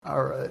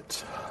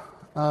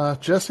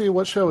right. Jesse,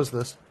 what show is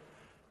this?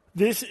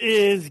 This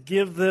is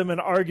give them an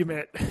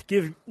argument.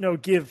 Give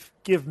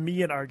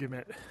me an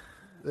argument.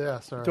 Yeah,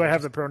 sorry. Do I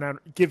have the pronoun?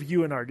 Give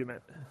you an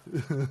argument.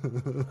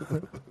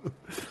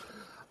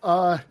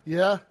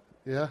 Yeah.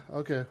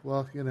 Okay.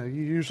 Well, you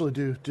usually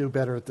do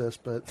better at this,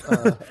 but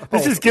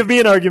this is Give Me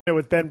an Argument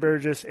with Ben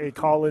Burgess, a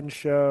call-in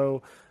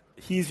show.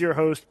 He's your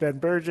host, Ben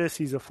Burgess.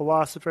 He's a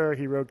philosopher.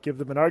 He wrote Give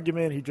Them an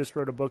Argument. He just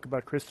wrote a book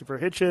about Christopher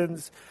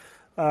Hitchens.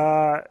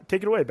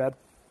 Take it away, Ben.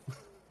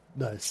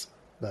 Nice.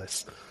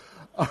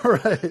 All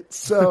right.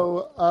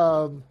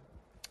 So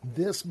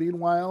this,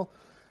 meanwhile,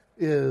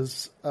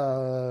 is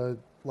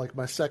like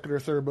my second or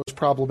third most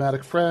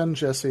problematic friend,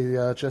 Jesse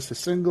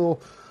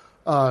Singal,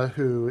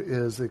 who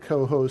is the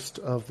co-host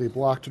of the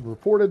Blocked and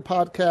Reported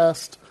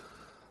podcast,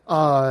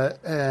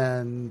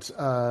 and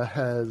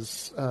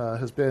has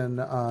been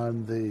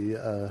on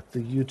the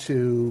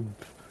YouTube,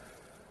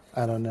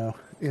 I don't know,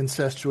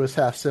 incestuous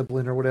half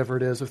sibling or whatever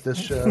it is of this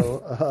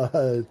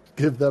show.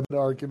 Give them an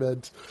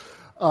argument.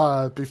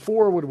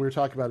 Before, when we were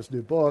talking about his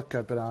new book,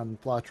 I've been on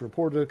Blocked and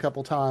Reported a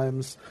couple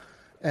times,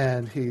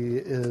 and he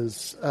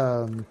is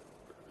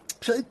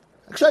actually,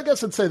 I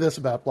guess I'd say this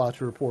about Blocked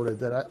and Reported,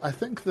 that I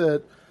think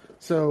that.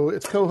 So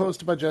it's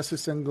co-hosted by Jesse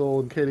Singal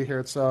and Katie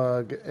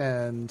Herzog,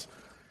 and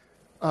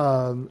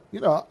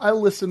I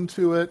listen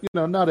to it.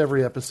 Not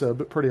every episode,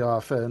 but pretty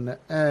often,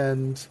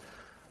 and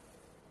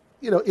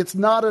it's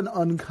not an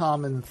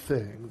uncommon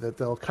thing that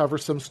they'll cover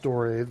some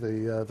story.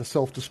 The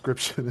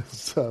self-description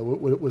is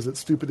what was it,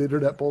 stupid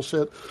internet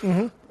bullshit,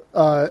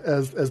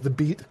 as the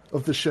beat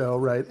of the show,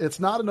 right? It's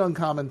not an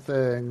uncommon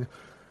thing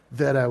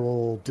that I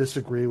will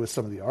disagree with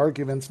some of the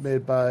arguments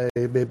made by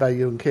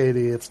you and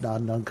Katie. It's not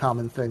an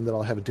uncommon thing that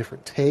I'll have a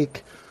different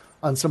take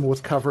on some of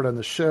what's covered on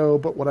the show.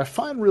 But what I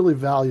find really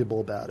valuable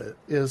about it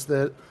is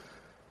that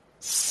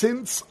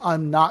since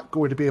I'm not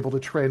going to be able to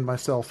train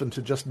myself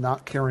into just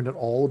not caring at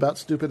all about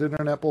stupid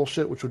internet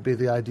bullshit, which would be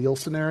the ideal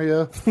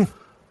scenario,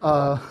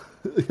 I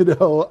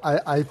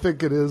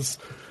think it is,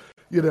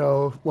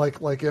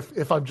 like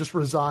if I'm just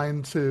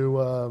resigned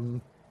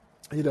to,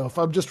 if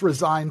I'm just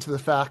resigned to the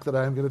fact that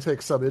I'm going to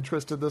take some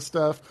interest in this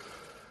stuff,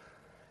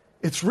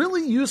 it's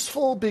really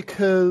useful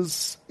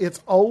because it's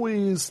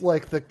always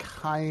like the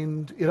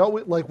kind,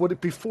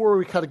 before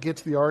we kind of get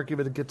to the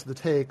argument and get to the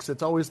takes,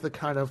 it's always the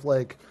kind of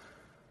like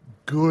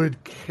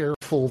good,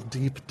 careful,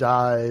 deep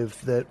dive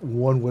that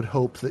one would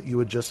hope that you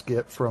would just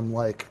get from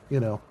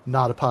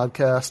not a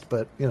podcast,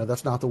 but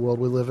that's not the world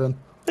we live in.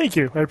 Thank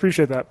you. I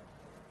appreciate that.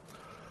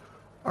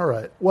 All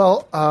right.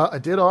 Well, I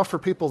did offer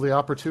people the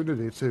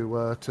opportunity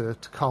to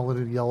call in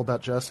and yell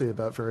about Jesse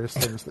about various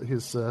things that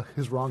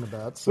he's wrong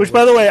about. So which,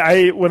 by the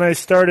way, when I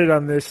started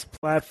on this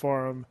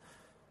platform,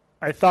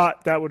 I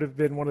thought that would have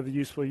been one of the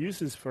useful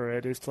uses for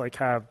it, is to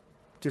have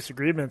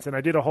disagreements. And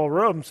I did a whole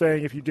room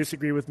saying, if you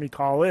disagree with me,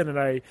 call in. And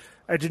I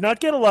did not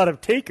get a lot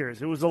of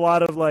takers. It was a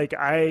lot of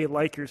I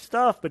like your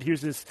stuff, but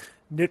here's this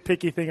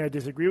nitpicky thing I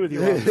disagree with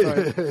you on.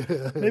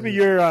 So maybe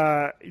your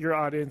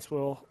audience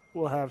will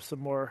have some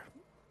more.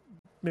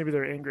 Maybe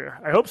they're angrier.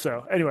 I hope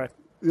so. Anyway.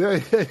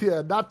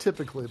 Yeah. Not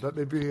typically, but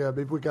maybe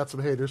we got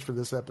some haters for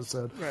this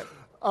episode. Right.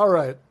 All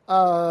right.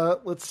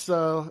 Let's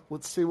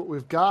see what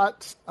we've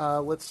got.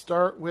 Let's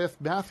start with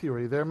Matthew. Are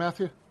you there,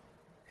 Matthew?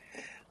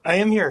 I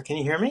am here. Can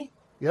you hear me?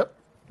 Yep.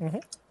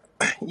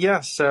 Mm-hmm. Yeah.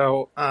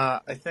 So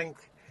I think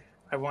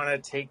I want to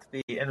take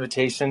the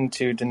invitation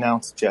to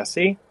denounce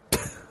Jesse.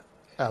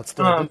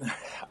 Outstanding.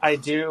 I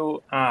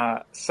do.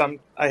 I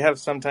have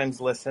sometimes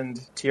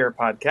listened to your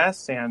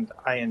podcast, and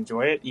I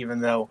enjoy it, even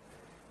though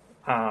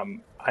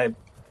I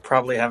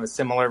probably have a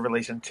similar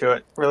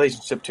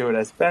relationship to it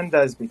as Ben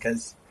does,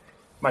 because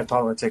my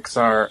politics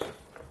are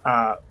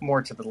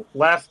more to the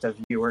left of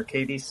you or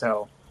Katie.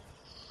 So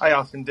I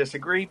often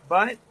disagree,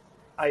 but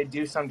I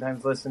do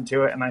sometimes listen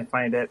to it, and I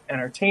find it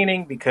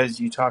entertaining because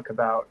you talk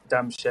about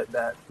dumb shit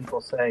that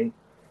people say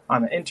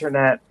on the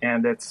internet,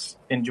 and it's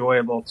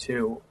enjoyable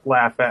to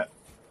laugh at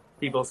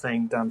people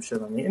saying dumb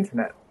shit on the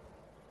internet.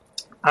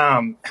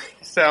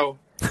 So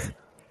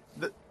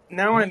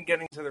now I'm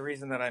getting to the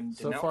reason that I'm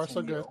denouncing so far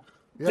so good.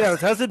 Yeah,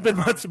 it hasn't been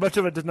much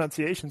of a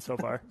denunciation so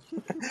far.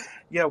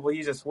 Yeah, well,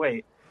 you just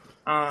wait.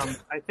 I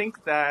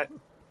think that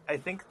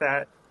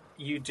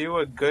you do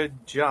a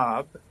good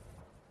job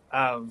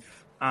of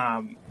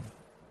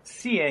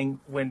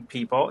seeing when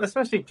people,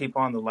 especially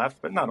people on the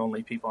left, but not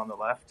only people on the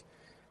left,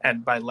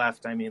 and by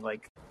left, I mean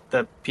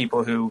the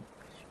people who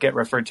get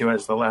referred to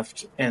as the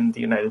left in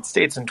the United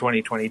States in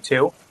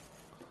 2022.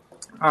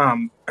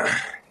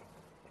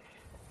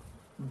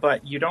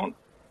 But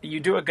you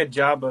do a good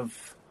job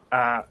of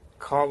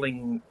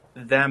calling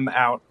them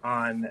out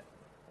on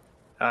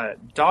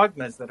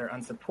dogmas that are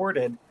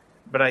unsupported.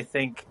 But I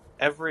think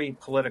every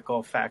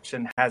political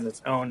faction has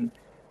its own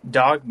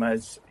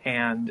dogmas,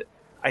 and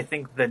I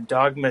think the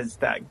dogmas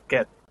that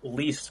get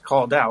least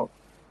called out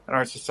in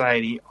our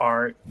society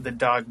are the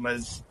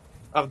dogmas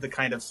of the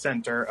kind of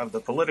center of the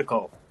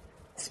political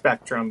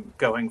spectrum,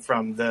 going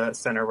from the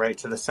center right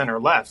to the center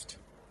left.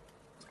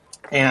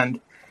 And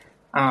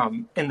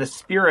In the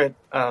spirit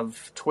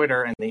of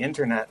Twitter and the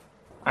internet,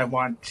 I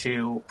want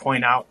to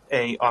point out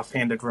a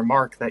offhanded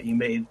remark that you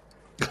made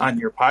on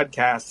your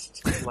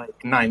podcast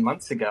like 9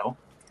 months ago.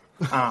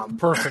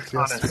 Perfect.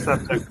 On Yes. a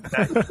subject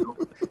that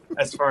you,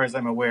 as far as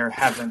I'm aware,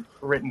 haven't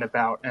written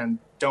about and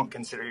don't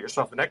consider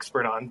yourself an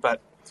expert on,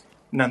 but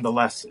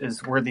nonetheless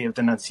is worthy of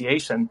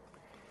denunciation,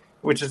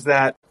 which is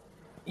that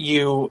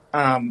you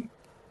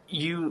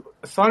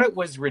thought it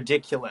was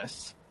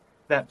ridiculous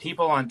that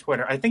people on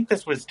Twitter, I think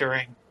this was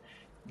during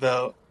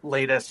the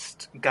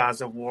latest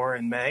Gaza war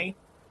in May,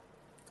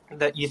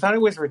 that you thought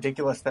it was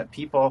ridiculous that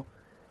people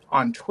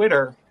on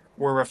Twitter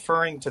were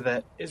referring to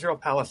the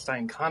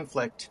Israel-Palestine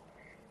conflict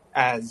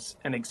as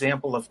an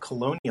example of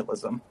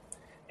colonialism.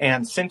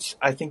 And since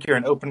I think you're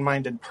an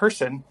open-minded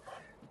person,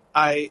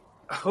 I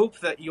hope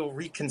that you'll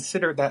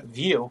reconsider that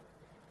view.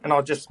 And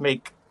I'll just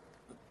make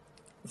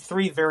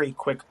 3 very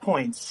quick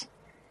points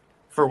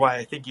for why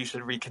I think you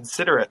should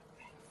reconsider it.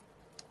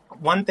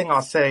 One thing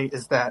I'll say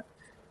is that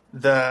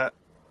the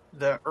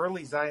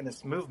early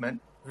Zionist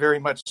movement very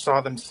much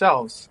saw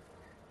themselves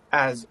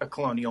as a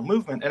colonial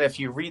movement. And if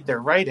you read their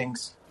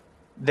writings,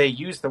 they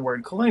use the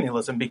word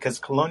colonialism because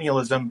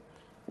colonialism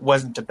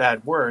wasn't a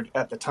bad word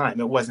at the time.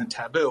 It wasn't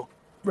taboo.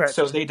 Right.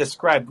 So they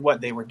described what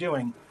they were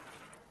doing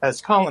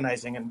as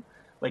colonizing. And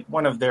like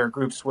one of their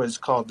groups was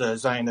called the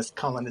Zionist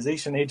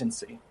Colonization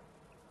Agency.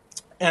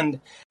 And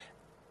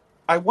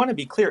I want to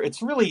be clear,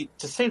 it's really,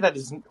 to say that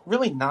is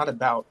really not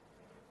about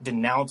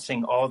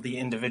denouncing all the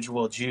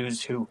individual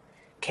Jews who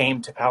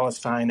came to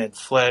Palestine and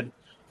fled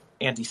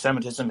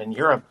anti-Semitism in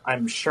Europe.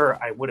 I'm sure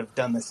I would have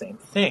done the same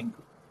thing.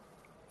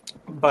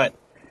 But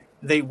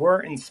they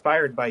were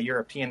inspired by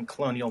European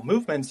colonial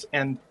movements,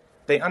 and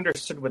they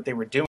understood what they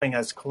were doing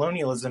as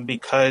colonialism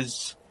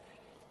because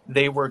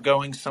they were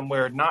going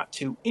somewhere not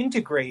to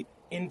integrate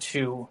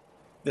into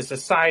the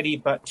society,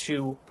 but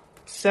to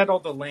settle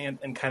the land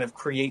and kind of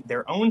create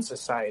their own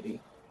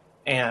society.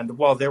 And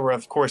while there were,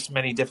 of course,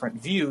 many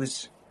different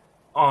views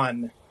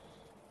on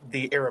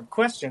the Arab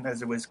question,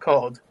 as it was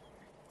called,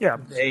 Yeah.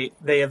 they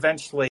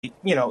eventually,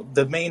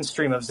 the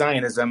mainstream of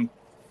Zionism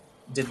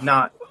did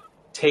not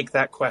take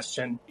that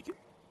question.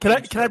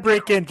 Can I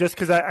break in just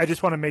because I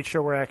just want to make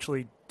sure we're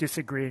actually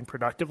disagreeing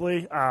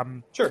productively?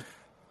 Sure.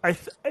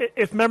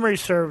 If memory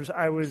serves,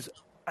 I only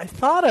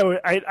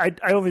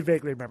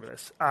vaguely remember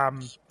this.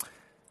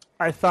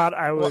 I thought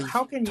I was. Well,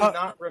 how can you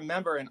not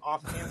remember an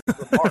offhand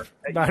remark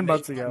that 9 you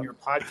months made ago on your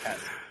podcast?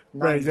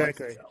 Right,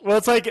 exactly. Well,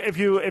 it's like if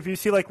you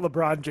see like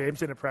LeBron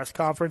James in a press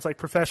conference, like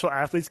professional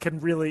athletes can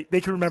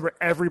remember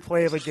every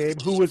play of a game,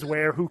 who was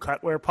where, who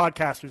cut where.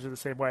 Podcasters are the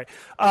same way.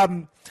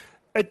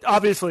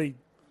 Obviously,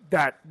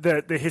 that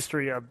the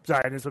history of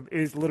Zionism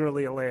is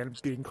literally a land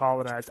being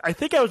colonized. I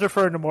think I was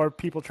referring to more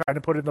people trying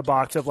to put in the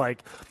box of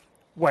like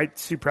white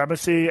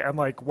supremacy and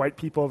like white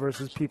people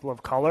versus people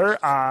of color.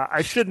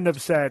 I shouldn't have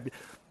said.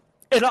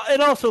 And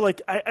also,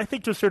 like, I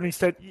think to a certain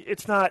extent,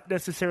 it's not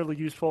necessarily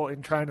useful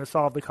in trying to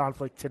solve the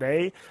conflict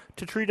today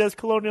to treat it as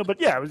colonial. But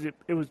yeah,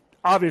 it was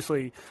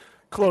obviously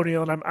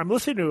colonial. And I'm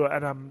listening to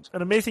an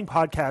amazing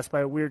podcast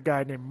by a weird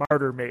guy named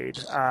Martyr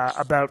made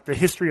about the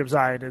history of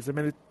Zionism,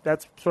 and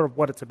that's sort of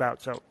what it's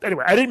about. So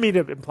anyway, I didn't mean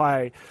to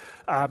imply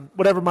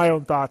whatever my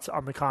own thoughts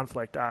on the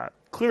conflict.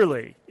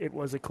 Clearly, it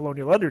was a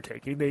colonial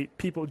undertaking.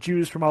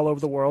 Jews from all over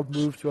the world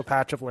moved to a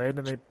patch of land,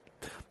 and they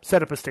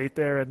set up a state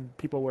there, and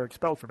people were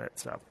expelled from it.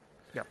 So.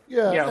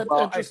 Yeah.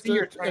 Well, I see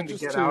you're trying to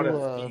get out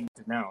of being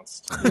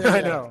denounced. Yeah,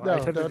 I know.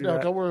 No,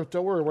 don't worry.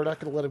 We're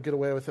not going to let him get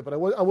away with it. But I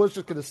was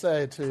just going to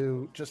say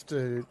to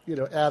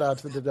add on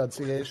to the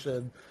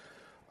denunciation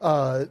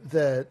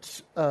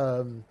that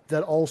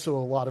also a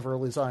lot of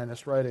early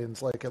Zionist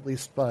writings, like at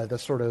least by the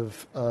sort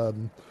of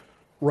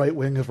right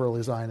wing of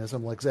early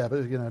Zionism, like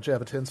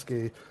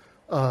Jabotinsky,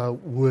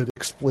 would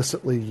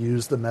explicitly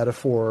use the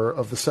metaphor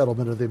of the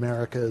settlement of the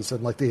Americas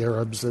and like the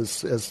Arabs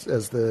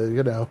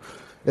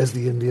as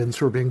the Indians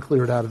who are being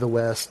cleared out of the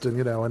West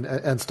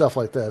and stuff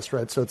like this,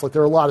 right? So it's like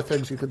there are a lot of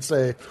things you could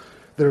say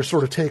that are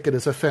sort of taken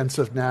as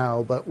offensive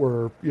now, but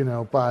were,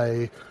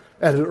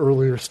 at an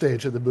earlier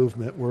stage of the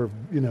movement, were,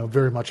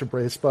 very much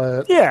embraced by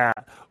it. Yeah.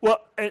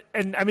 Well,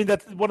 and I mean,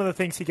 that's one of the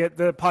things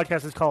the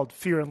podcast is called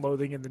Fear and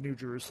Loathing in the New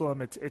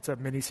Jerusalem. It's a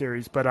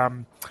miniseries, but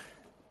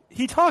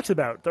he talks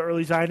about the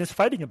early Zionists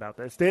fighting about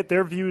this.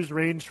 Their views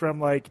ranged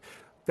from like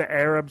the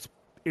Arabs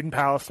in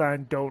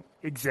Palestine don't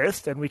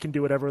exist and we can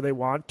do whatever they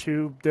want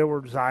to. There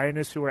were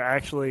Zionists who were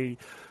actually,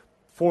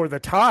 for the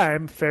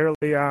time, fairly,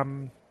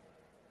 to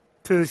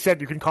the extent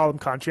you can call them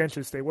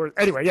conscientious, they were.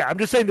 Anyway, yeah, I'm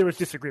just saying there was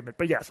disagreement.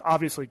 But yes,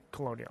 obviously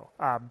colonial.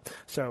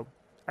 So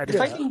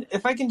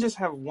if I can just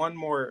have one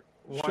more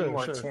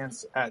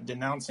chance at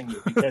denouncing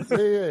you, because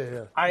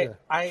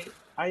I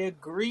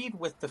agreed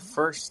with the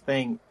first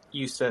thing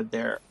you said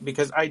there,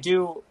 because I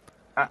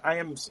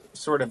am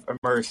sort of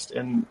immersed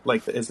in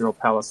like the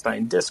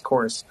Israel-Palestine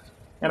discourse,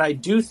 and I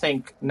do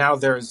think now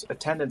there's a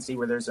tendency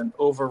where there's an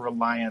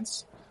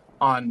over-reliance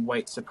on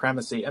white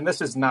supremacy, and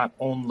this is not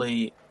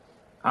only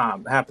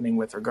happening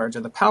with regard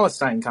to the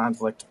Palestine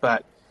conflict,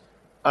 but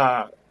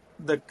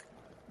the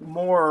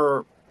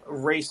more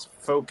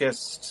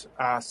race-focused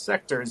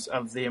sectors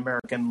of the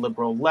American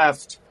liberal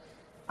left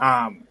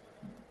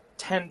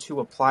tend to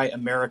apply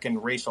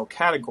American racial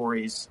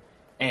categories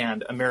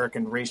and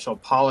American racial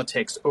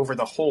politics over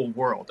the whole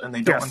world, and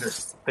they don't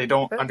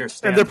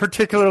understand. And they're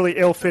particularly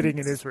ill-fitting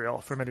in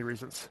Israel for many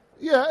reasons.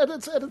 Yeah, and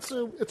it's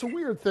a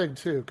weird thing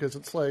too, because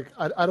it's like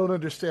I don't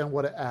understand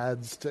what it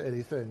adds to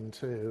anything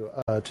to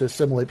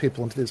assimilate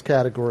people into these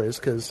categories.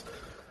 Because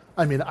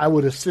I mean, I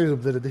would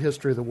assume that in the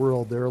history of the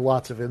world there are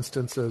lots of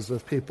instances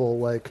of people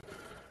like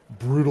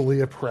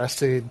brutally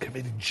oppressing,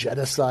 committing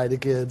genocide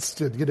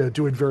against, and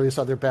doing various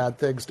other bad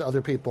things to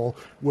other people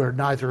where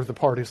neither of the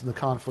parties in the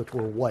conflict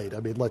were white. I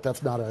mean, like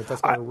that's not a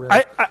rare.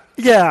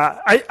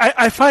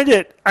 I find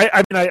it.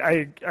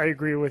 I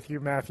agree with you,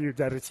 Matthew,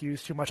 that it's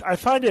used too much. I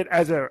find it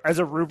as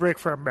a rubric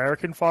for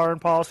American foreign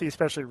policy,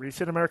 especially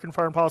recent American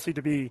foreign policy,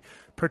 to be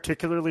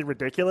particularly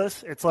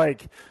ridiculous. It's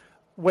like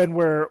when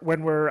we're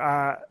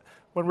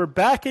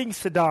backing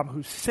Saddam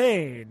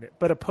Hussein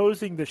but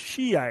opposing the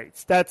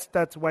Shiites,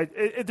 that's why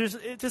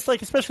it's just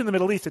like, especially in the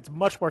Middle East, it's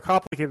much more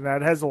complicated than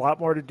that. It has a lot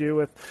more to do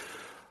with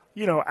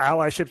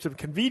allyships of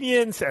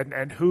convenience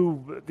and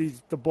who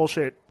the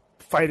bullshit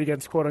fight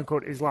against quote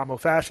unquote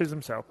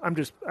Islamofascism. So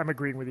I'm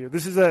agreeing with you.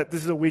 This is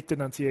a weak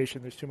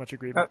denunciation. There's too much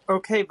agreement.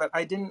 Okay, but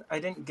I didn't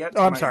get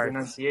to my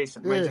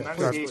denunciation. My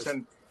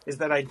denunciation is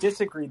that I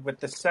disagreed with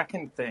the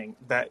second thing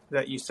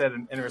that you said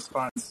in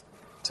response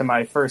to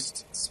my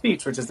first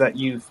speech, which is that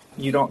you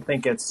don't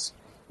think it's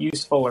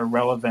useful or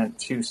relevant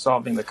to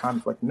solving the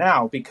conflict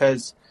now,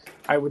 because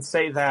I would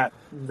say that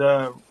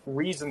the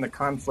reason the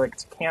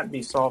conflict can't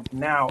be solved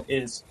now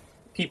is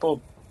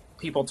people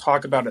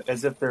talk about it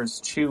as if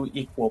there's two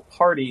equal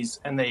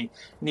parties and they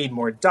need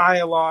more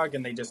dialogue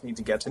and they just need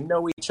to get to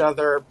know each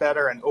other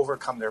better and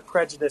overcome their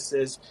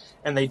prejudices,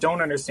 and they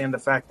don't understand the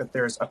fact that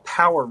there's a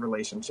power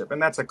relationship,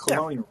 and that's a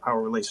colonial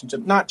power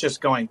relationship, not just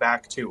going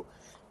back to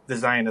the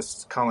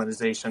Zionist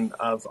colonization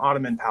of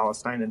Ottoman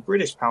Palestine and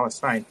British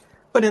Palestine,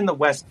 but in the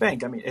West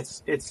Bank. I mean, it's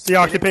the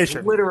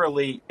occupation.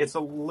 It's a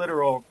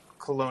literal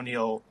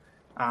colonial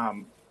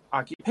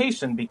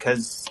occupation,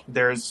 because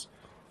there's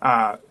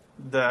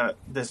the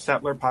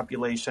settler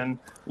population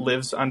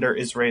lives under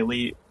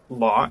Israeli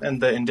law,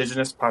 and the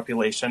indigenous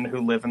population who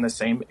live in the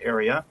same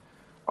area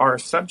are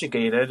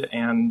subjugated,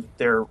 and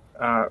their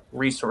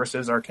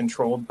resources are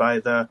controlled by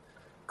the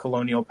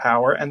colonial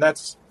power. And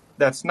that's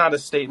not a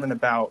statement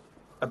about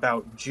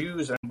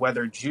Jews and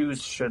whether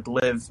Jews should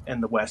live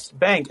in the West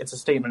Bank. It's a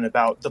statement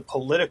about the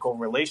political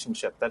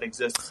relationship that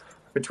exists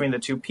between the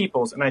two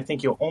peoples. And I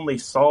think you'll only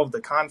solve the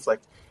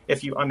conflict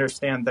if you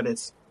understand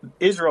that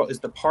Israel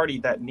is the party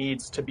that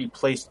needs to be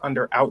placed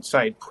under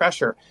outside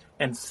pressure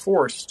and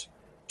forced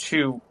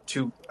to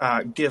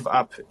give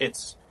up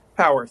its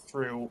power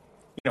through,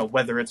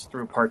 whether it's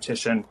through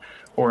partition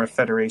or a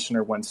federation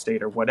or one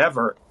state or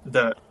whatever.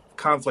 The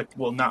conflict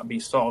will not be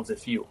solved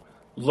if you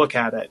look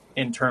at it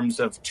in terms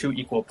of two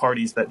equal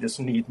parties that just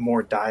need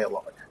more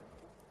dialogue.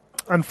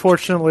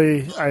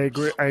 Unfortunately, I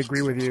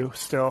agree with you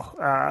still.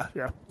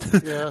 Yeah.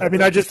 I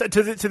mean, I just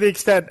to the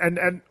extent,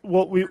 and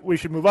well, we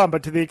should move on,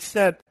 but to the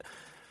extent,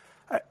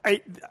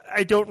 I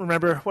don't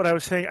remember what I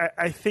was saying.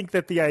 I think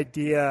that the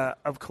idea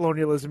of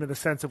colonialism in the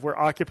sense of we're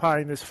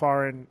occupying this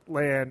foreign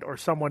land or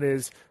someone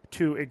is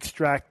to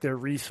extract their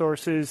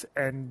resources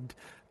and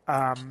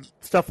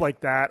stuff like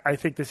that. I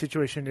think the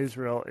situation in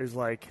Israel is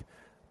like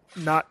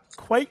not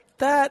quite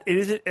that. It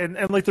isn't,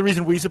 and like the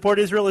reason we support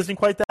Israel isn't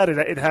quite that.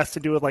 It has to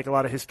do with like a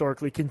lot of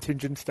historically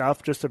contingent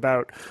stuff, just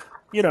about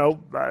the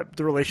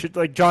relation.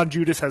 Like John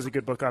Judas has a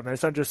good book on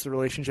this, on just the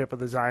relationship of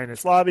the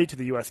Zionist lobby to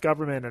the U.S.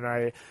 government.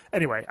 And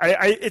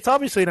it's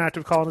obviously an act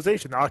of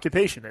colonization. The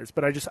occupation is,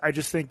 but I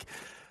just think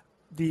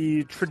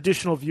the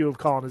traditional view of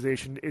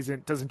colonization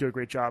doesn't do a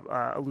great job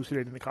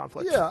elucidating the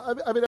conflict. Yeah,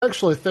 I mean, I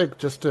actually think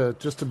just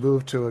to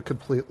move to a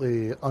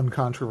completely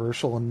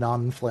uncontroversial and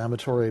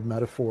non-inflammatory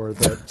metaphor,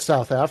 that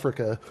South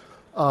Africa,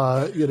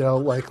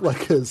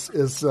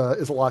 is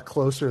a lot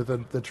closer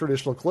than the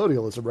traditional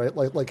colonialism, right?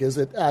 Like, is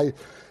it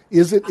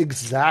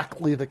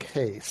exactly the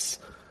case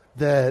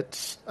that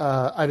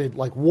certainly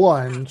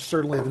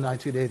in the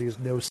 1980s,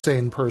 no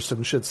sane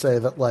person should say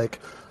that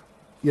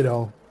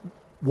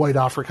white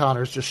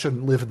Afrikaners just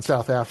shouldn't live in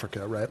South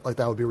Africa, right? Like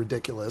that would be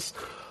ridiculous.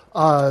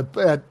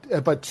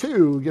 But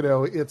two,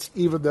 it's,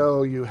 even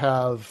though you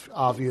have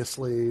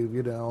obviously,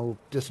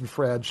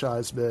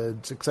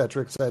 disenfranchisement, et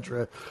cetera,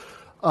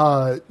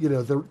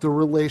 the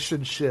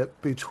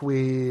relationship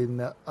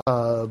between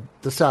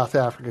the South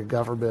African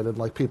government and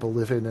like people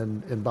living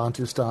in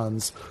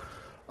Bantustans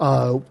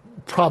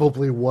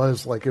probably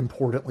was like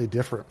importantly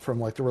different from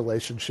like the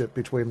relationship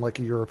between like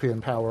a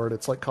European power and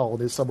its like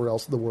colonies somewhere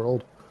else in the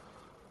world.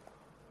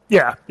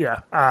 Yeah.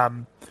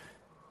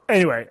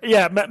 Anyway,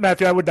 yeah,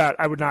 Matthew, I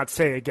would not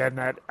say again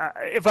that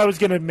if I was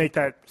going to make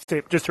that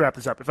statement, just to wrap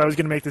this up, if I was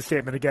going to make this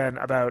statement again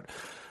about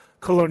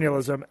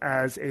colonialism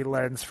as a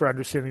lens for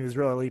understanding the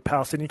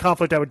Israeli-Palestinian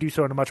conflict, I would do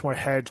so in a much more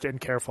hedged and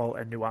careful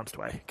and nuanced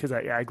way. Because I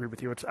agree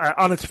with you. It's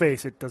on its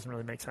face, it doesn't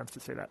really make sense to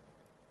say that.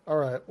 All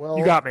right. Well,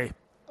 you got me.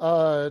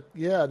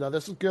 Yeah, no,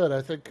 this is good.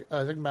 I think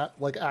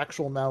like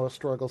actual Maoist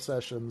struggle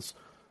sessions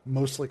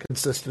mostly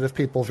consisted of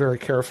people very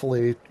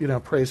carefully,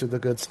 praising the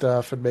good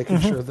stuff and making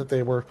sure that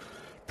they were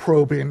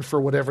probing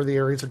for whatever the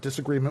areas of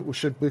disagreement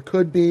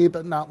could be,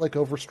 but not like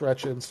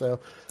overstretching. So,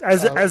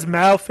 As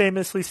Mao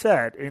famously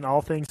said, in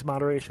all things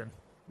moderation.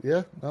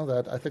 yeah, no,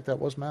 that I think that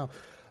was Mao.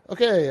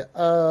 Okay,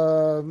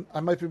 I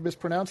might be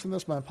mispronouncing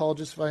this. My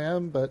apologies if I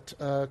am, but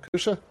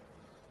Kusha.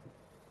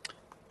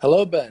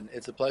 Hello, Ben.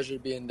 It's a pleasure to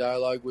be in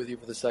dialogue with you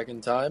for the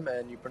second time,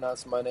 and you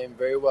pronounced my name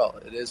very well.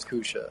 It is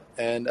Kusha,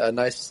 and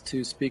nice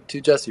to speak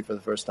to Jesse for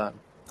the first time.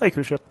 Hey,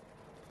 Kusha.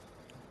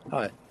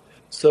 Hi.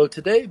 So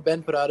today,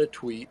 Ben put out a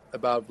tweet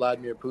about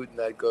Vladimir Putin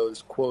that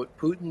goes, quote,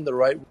 Putin, the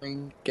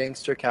right-wing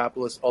gangster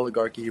capitalist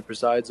oligarchy he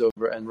presides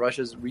over, and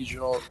Russia's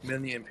regional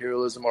mini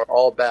imperialism are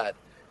all bad.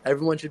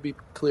 Everyone should be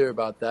clear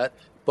about that.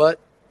 But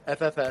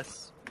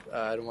FFS,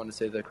 I don't want to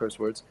say the curse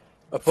words,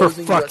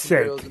 opposing for U.S. fuck's sake.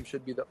 imperialism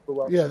should be the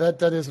overwhelming. Yeah,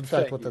 that is in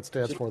fact Thank what you. that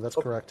stands for. That's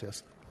correct,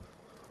 yes.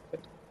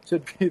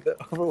 Should be the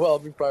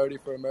overwhelming priority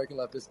for American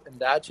leftists, and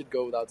that should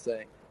go without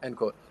saying, end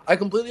quote. I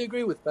completely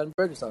agree with Ben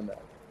Burgess on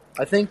that.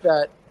 I think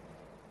that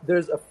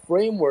there's a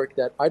framework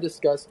that I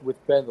discussed with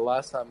Ben the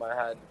last time I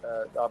had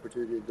the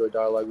opportunity to go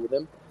dialogue with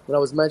him, when I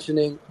was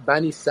mentioning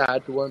Bani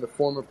Sadr, one of the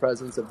former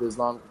presidents of the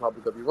Islamic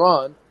Republic of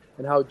Iran,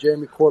 and how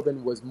Jeremy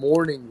Corbyn was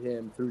mourning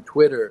him through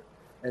Twitter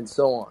and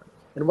so on.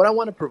 And what I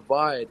want to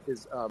provide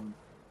is a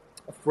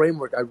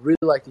framework I'd really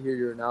like to hear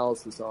your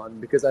analysis on,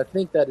 because I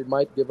think that it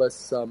might give us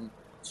some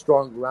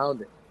strong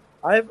grounding.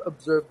 I've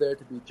observed there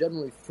to be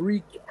generally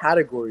three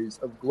categories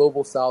of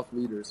global South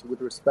leaders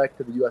with respect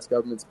to the U.S.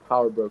 government's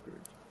power brokerage.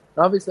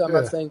 And obviously, I'm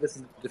not saying this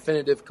is a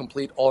definitive,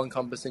 complete,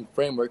 all-encompassing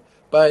framework,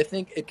 but I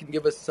think it can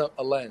give us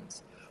a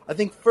lens. I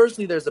think,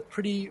 firstly, there's a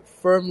pretty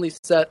firmly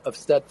set of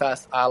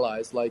steadfast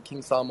allies like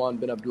King Salman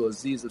bin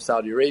Abdulaziz of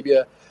Saudi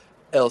Arabia,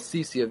 El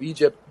Sisi of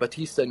Egypt,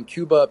 Batista in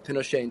Cuba,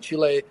 Pinochet in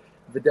Chile,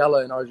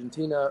 Videla in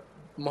Argentina,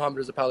 Mohammad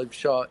Reza Pahlavi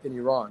Shah in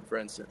Iran, for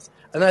instance.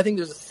 And then I think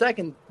there's a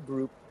second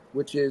group,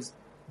 which is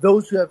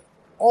those who have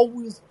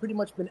always pretty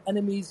much been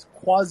enemies,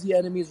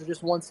 quasi-enemies, or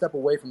just one step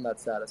away from that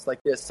status,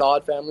 like the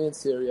Assad family in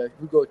Syria,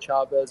 Hugo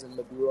Chavez and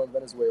Maduro in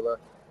Venezuela,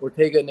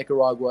 Ortega in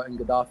Nicaragua, and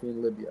Gaddafi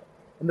in Libya.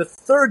 And the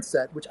third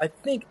set, which I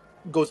think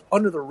goes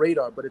under the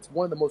radar, but it's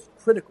one of the most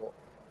critical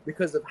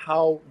because of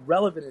how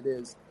relevant it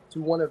is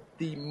to one of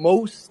the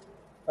most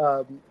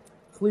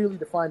clearly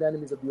defined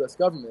enemies of the U.S.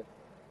 government,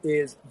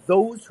 is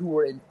those who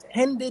were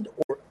intended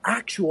or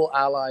actual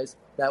allies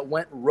that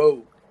went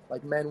rogue,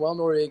 like Manuel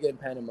Noriega in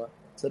Panama,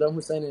 Saddam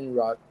Hussein in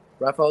Iraq,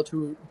 Rafael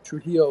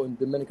Trujillo in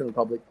the Dominican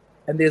Republic,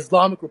 and the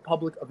Islamic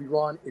Republic of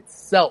Iran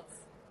itself.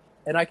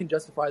 And I can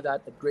justify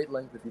that at great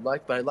length if you'd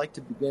like, but I'd like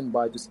to begin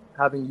by just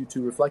having you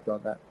two reflect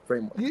on that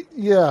framework.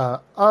 Yeah.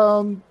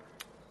 I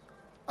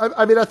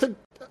mean, I think,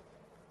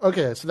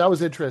 okay, so that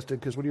was interesting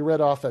because when you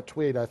read off that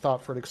tweet, I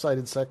thought for an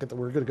excited second that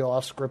we were going to go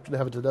off script and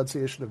have a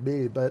denunciation of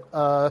me, but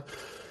I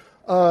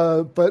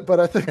think, but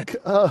I think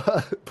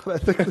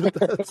that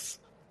that's,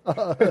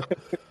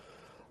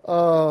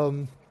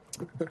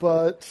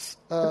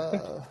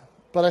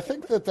 but I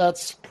think that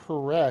that's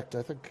correct.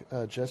 I think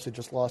Jesse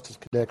just lost his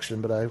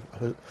connection, but I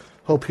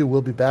hope he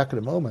will be back in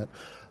a moment.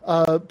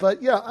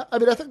 But yeah, I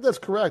mean, I think that's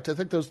correct. I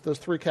think those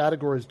three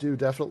categories do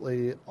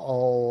definitely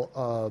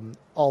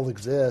all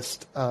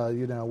exist.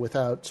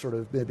 Without sort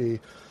of maybe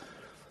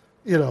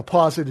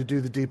pausing to do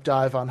the deep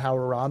dive on how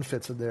Iran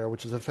fits in there,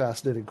 which is a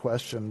fascinating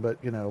question.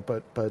 But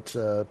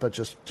but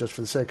just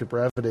for the sake of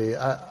brevity,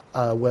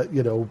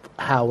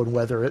 how and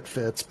whether it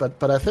fits.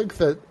 But I think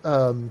that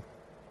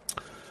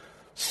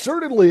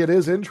certainly it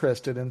is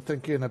interesting in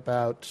thinking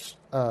about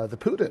the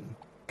Putin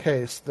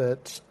case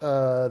that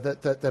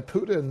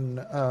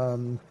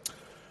Putin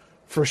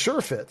for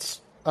sure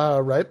fits,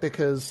 right?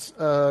 Because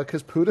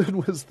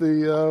Putin was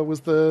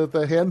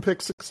the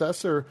handpicked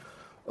successor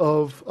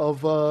of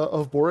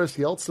Boris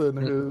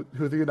Yeltsin,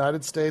 who the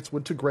United States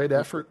went to great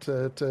effort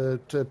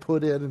to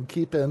put in and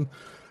keep in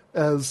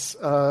as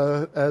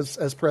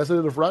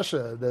president of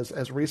Russia,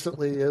 as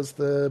recently as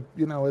the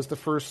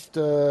first.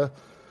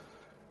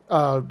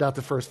 Not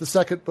the first, the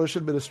second Bush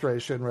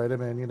administration, right? I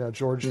mean,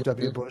 George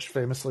W. Bush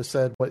famously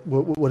said,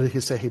 what did he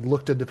say? He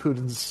looked into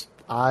Putin's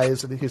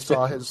eyes and he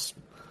saw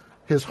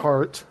his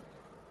heart.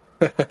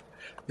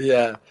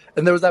 Yeah.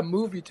 And there was that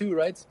movie too,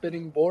 right?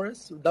 Spinning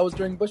Boris. That was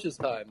during Bush's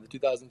time, the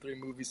 2003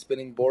 movie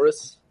Spinning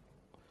Boris.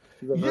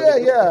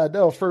 Yeah,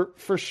 no,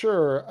 for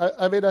sure.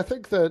 I mean, I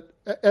think that,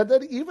 and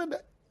then even,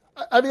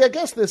 I mean, I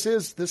guess this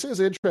is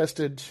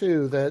interesting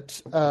too,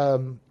 that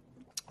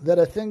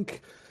I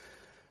think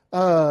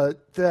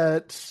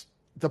that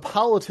the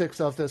politics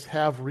of this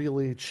have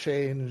really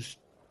changed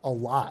a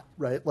lot,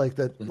 right? Like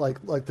that,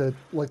 like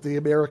the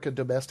American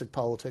domestic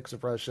politics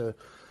of Russia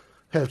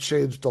have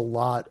changed a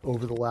lot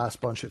over the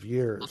last bunch of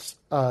years.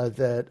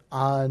 That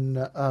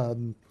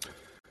on,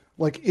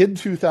 like in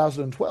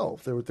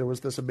 2012, there was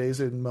this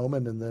amazing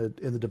moment in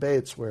the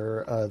debates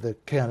where the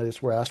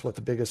candidates were asked what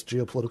the biggest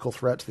geopolitical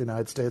threat to the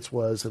United States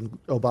was, and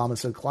Obama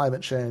said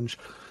climate change.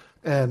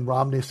 and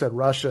Romney said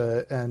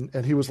Russia,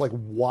 and he was like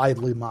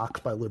widely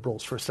mocked by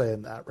liberals for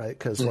saying that, right?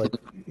 Because like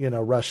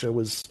Russia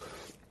was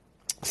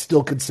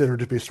still considered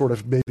to be sort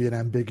of maybe an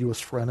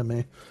ambiguous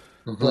frenemy,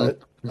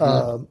 but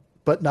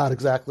not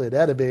exactly an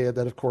enemy. And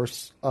then of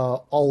course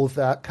all of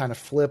that kind of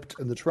flipped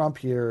in the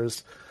Trump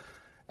years,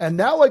 and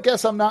now I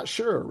guess I'm not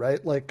sure,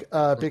 right? Like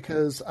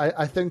because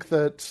I think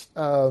that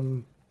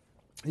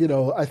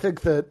I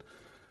think that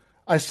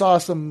I saw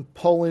some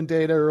polling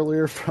data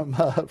earlier from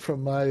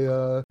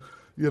my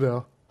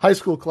high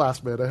school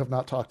classmate. I have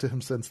not talked to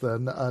him since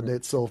then,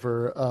 Nate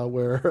Silver,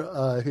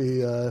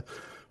 where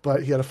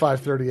but he had a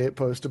 538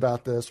 post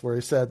about this where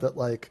he said that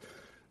like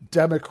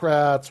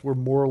Democrats were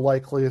more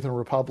likely than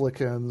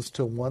Republicans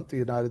to want the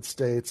United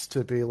States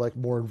to be like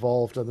more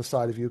involved on the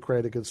side of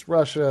Ukraine against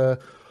Russia,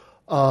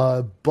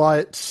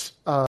 but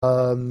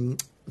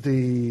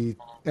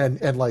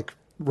like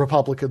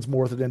Republicans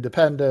more than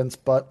independents,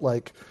 but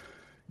like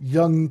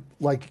young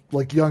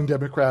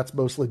Democrats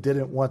mostly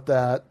didn't want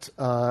that.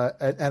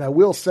 And I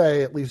will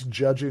say, at least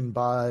judging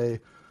by,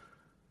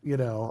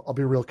 I'll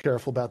be real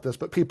careful about this,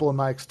 but people in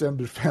my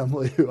extended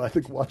family who I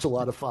think watch a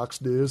lot of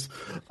Fox News,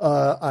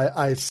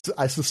 I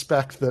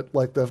suspect that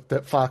like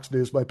that Fox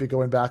News might be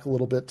going back a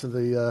little bit to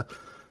the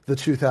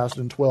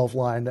 2012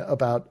 line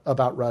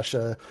about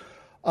Russia.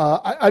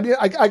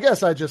 I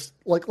guess I just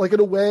like in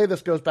a way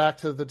this goes back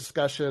to the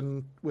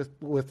discussion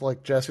with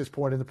like Jesse's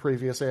point in the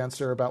previous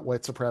answer about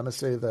white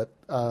supremacy that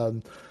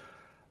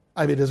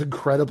as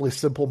incredibly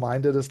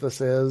simple-minded as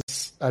this is,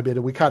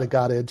 we kind of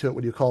got into it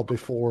when you called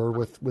before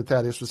with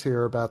Thaddeus was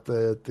here about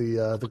the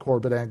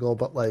Corbyn angle,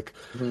 but like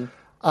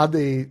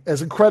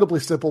as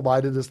incredibly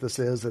simple-minded as this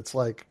is, it's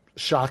like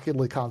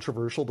shockingly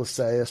controversial to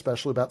say,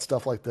 especially about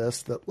stuff like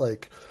this, that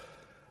like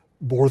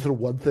more than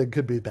one thing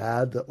could be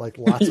bad, that like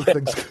lots of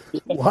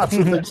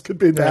things could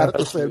be bad at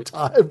the same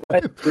time.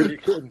 Pretty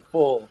good and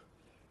full.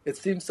 It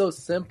seems so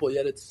simple,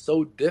 yet it's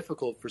so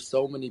difficult for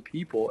so many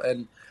people.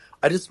 And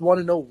I just want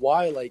to know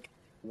why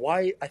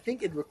I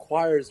think it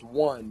requires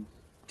one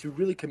to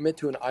really commit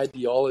to an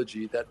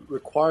ideology that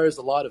requires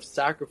a lot of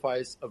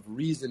sacrifice of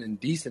reason and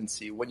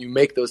decency when you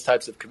make those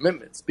types of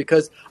commitments.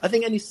 Because I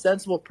think any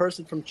sensible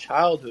person from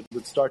childhood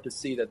would start to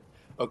see that,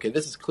 okay,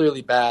 this is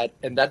clearly bad,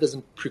 and that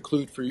doesn't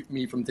preclude for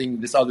me from thinking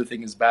this other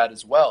thing is bad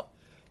as well.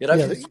 You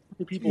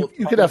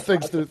could have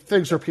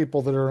things or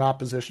people that are in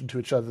opposition to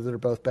each other that are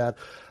both bad.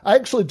 I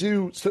actually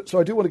do. So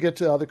I do want to get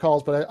to other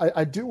calls, but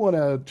I do want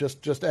to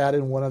just add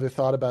in one other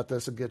thought about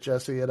this and get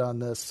Jesse in on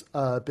this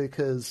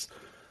because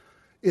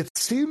it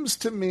seems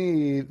to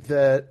me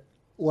that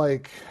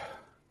like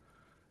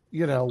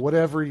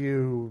whatever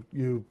you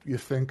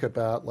think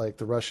about like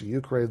the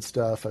Russia-Ukraine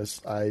stuff,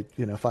 if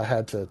I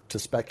had to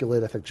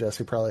speculate, I think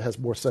Jesse probably has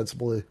more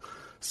sensible and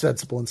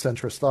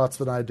centrist thoughts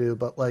than I do.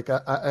 But like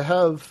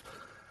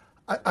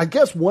I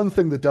guess one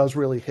thing that does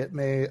really hit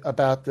me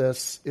about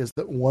this is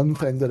that one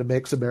thing that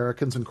makes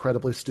Americans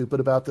incredibly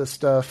stupid about this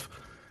stuff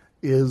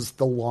is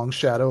the long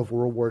shadow of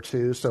World War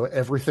II. So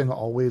everything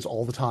always,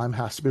 all the time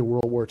has to be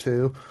World War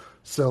II.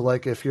 So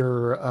like if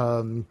you're,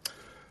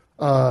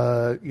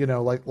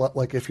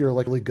 like if you're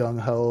like really gung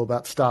ho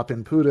about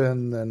stopping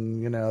Putin,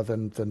 then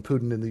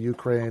Putin in the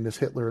Ukraine is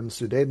Hitler in the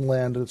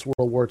Sudetenland and it's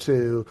World War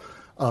II.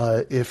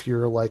 If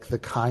you're like the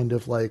kind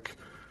of like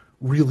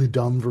really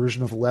dumb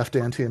version of a left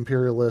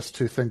anti-imperialist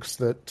who thinks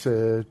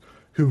that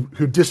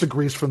who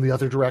disagrees from the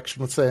other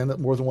direction with saying that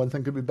more than one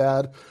thing could be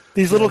bad.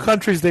 These little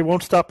countries, they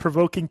won't stop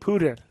provoking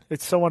Putin.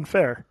 It's so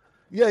unfair.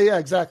 Yeah,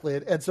 exactly.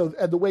 And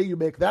the way you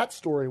make that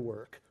story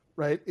work,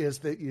 right, is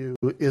that you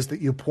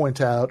point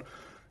out,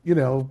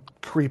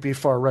 creepy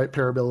far-right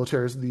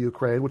paramilitaries in the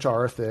Ukraine, which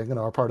are a thing and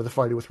are part of the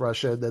fighting with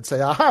Russia, and then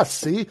say, aha,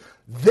 see,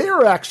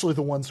 they're actually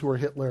the ones who are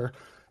Hitler.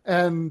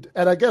 And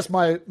I guess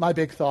my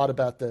big thought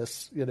about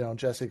this,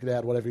 Jesse can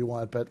add whatever you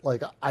want, but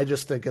like I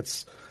just think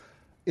it's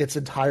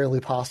entirely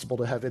possible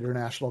to have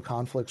international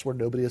conflicts where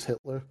nobody is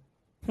Hitler.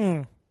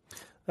 I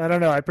don't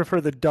know. I prefer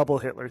the double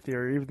Hitler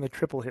theory, even the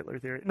triple Hitler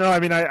theory. No,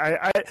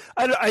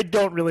 I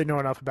don't really know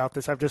enough about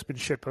this. I've just been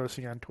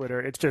shitposting on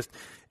Twitter.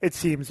 It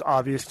seems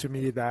obvious to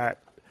me that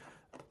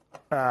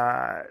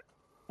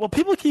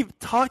people keep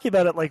talking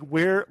about it like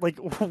we're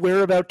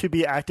about to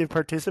be active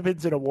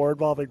participants in a war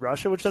involving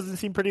Russia, which doesn't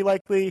seem pretty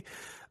likely.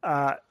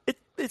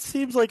 It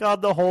seems like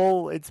on the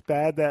whole, it's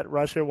bad that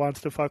Russia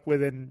wants to fuck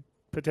with and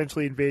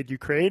potentially invade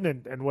Ukraine,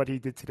 and what he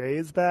did today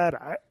is bad.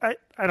 I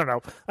don't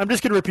know. I'm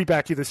just going to repeat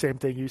back to you the same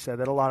thing you said,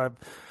 that a lot of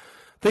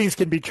things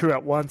can be true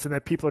at once, and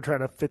that people are trying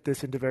to fit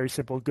this into very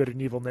simple good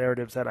and evil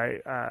narratives that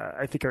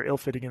I think are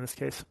ill-fitting in this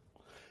case.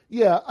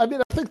 Yeah, I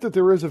think that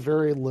there is a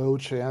very low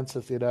chance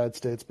that the United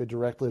States be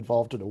directly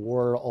involved in a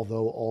war,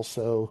 although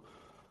also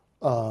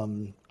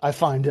I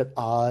find it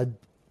odd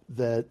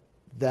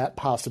that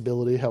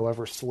possibility,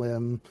 however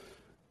slim,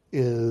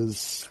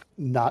 is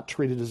not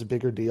treated as a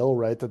bigger deal,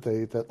 right? That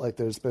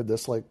there's been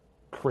this like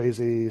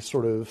crazy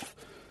sort of,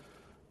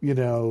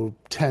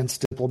 tense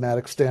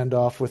diplomatic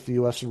standoff with the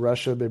U.S. and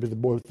Russia, maybe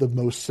the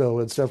most so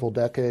in several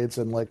decades,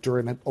 and like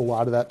during a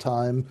lot of that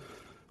time,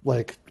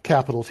 like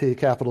capital T,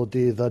 capital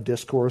D, the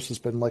discourse has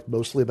been like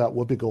mostly about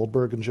Whoopi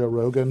Goldberg and Joe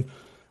Rogan.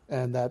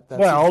 And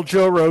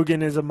Joe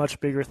Rogan is a much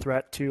bigger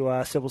threat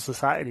to civil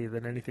society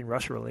than anything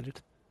Russia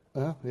related.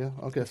 Yeah,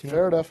 okay,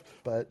 fair enough.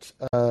 But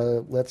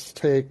let's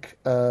take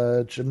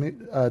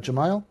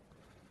Jamil.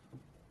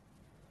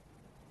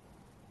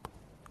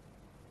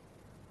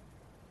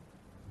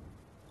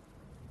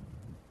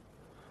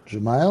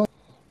 Jamil?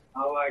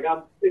 All right,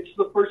 it's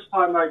the first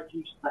time I've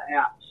used the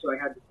app, so I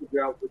had to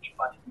figure out which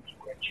button is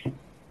which.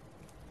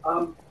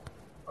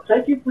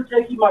 Thank you for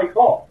taking my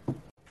call.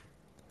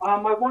 I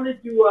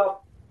wanted to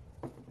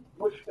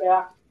push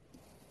back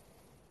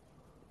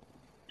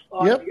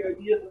on the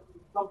idea that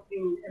there's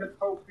something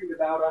inappropriate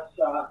about us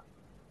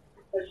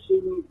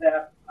assuming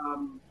that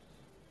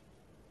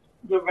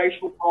the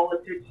racial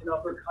politics in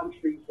other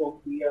countries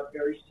won't be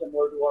very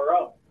similar to our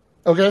own.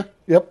 Okay,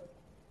 yep.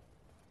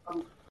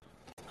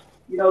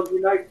 The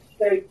United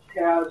States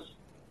has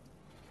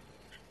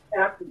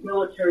active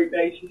military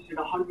bases in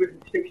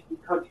 160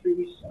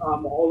 countries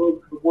all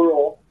over the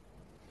world,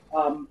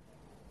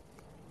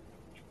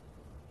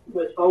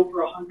 with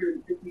over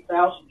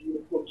 150,000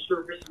 uniformed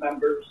service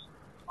members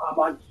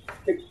on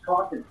 6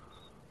 continents.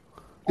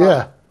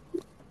 Yeah.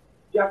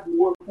 You have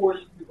more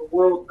force in the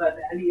world than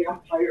any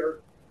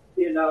empire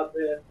in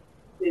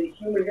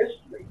human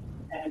history,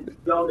 and we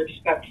don't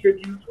expect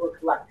tribute or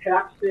collect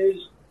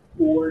taxes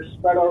or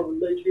spread our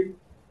religion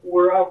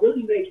or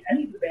really make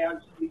any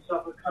demands in these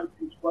other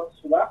countries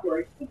whatsoever.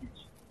 I think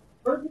it's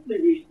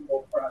perfectly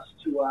reasonable for us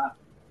to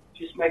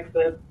just make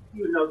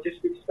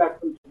just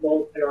expect them to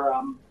mold their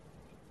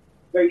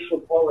racial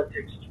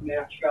politics to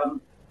match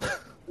the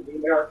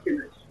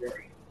American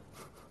experience.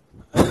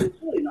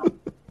 It's really not.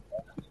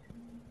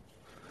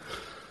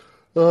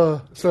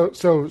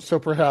 So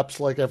perhaps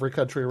like every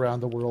country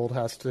around the world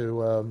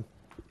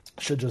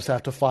should just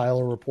have to file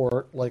a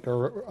report like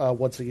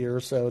once a year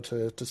or so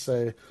to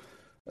say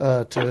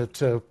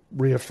to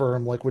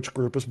reaffirm like which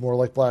group is more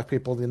like black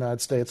people in the United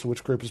States and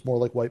which group is more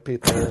like white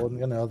people, and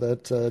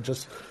that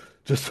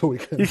just so we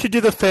can. You should do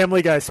the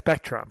Family Guy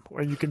spectrum,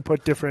 where you can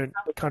put different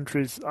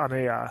countries on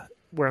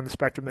where on the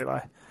spectrum they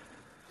lie.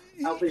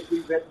 How they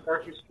rewritten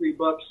our history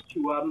books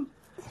to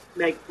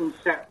make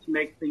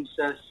things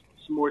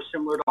more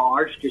similar to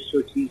ours, just so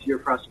it's easier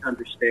for us to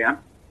understand.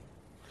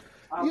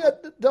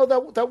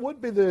 That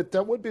would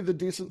be the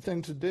decent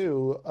thing to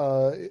do.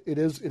 It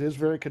is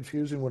very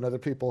confusing when other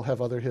people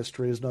have other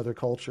histories and other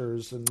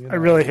cultures, and I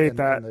really hate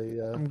that.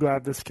 I'm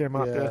glad this came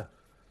up.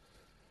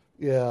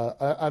 Yeah.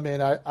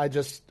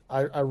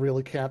 I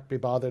really can't be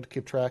bothered to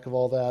keep track of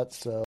all that.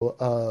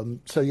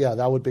 So yeah,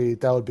 that would be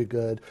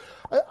good.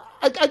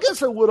 I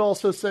guess I would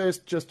also say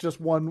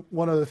just one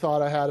other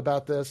thought I had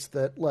about this,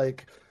 that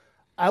like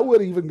I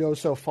would even go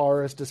so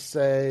far as to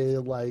say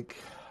like,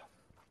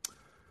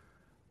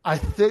 I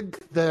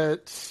think the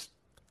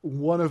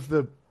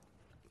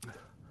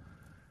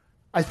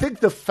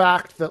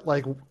fact that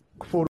like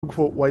quote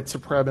unquote white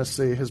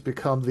supremacy has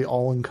become the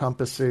all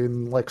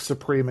encompassing like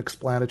supreme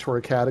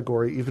explanatory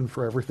category even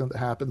for everything that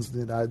happens in the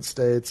United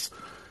States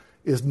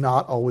is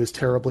not always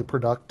terribly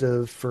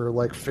productive for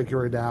like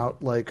figuring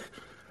out like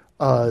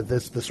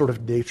the sort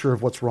of nature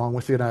of what's wrong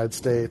with the United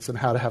States and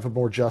how to have a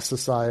more just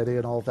society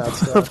and all of that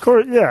stuff. Of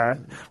course, yeah.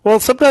 Well,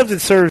 sometimes it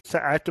serves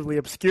to actively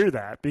obscure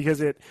that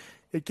because it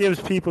gives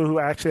people who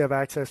actually have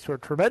access to a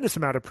tremendous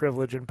amount of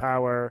privilege and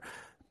power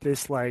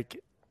this, like,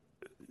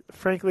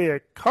 frankly, a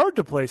card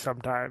to play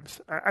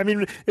sometimes. I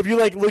mean, if you,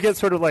 like, look at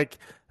sort of, like,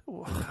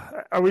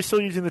 are we still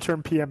using the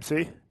term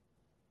PMC?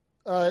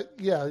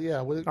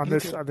 Yeah. Well, on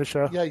this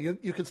show? Yeah,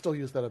 you can still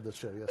use that on this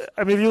show, yes.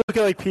 I mean, if you look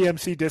at, like,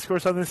 PMC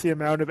discourse on this, the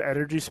amount of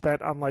energy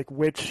spent on, like,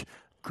 which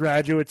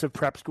graduates of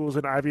prep schools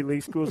and Ivy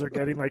League schools are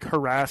getting like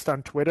harassed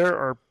on Twitter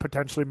or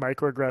potentially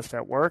microaggressed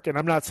at work. And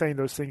I'm not saying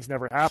those things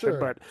never happen, sure,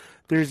 but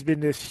there's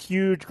been this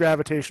huge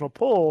gravitational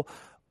pull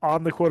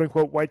on the quote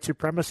unquote white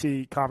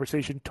supremacy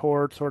conversation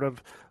toward sort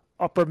of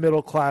upper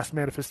middle class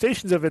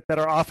manifestations of it that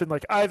are often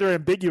like either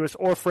ambiguous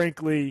or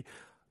frankly,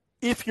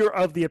 if you're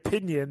of the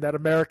opinion that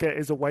America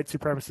is a white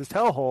supremacist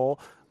hellhole,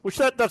 which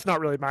that's not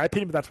really my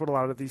opinion, but that's what a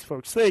lot of these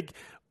folks think.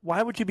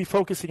 Why would you be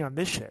focusing on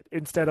this shit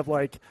instead of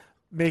like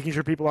making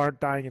sure people aren't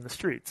dying in the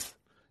streets?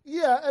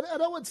 Yeah,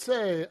 and I would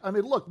say, I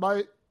mean, look,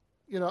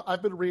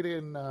 I've been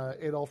reading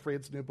Adolph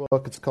Reed's new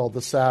book. It's called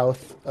The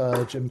South,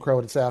 Jim Crow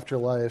and Its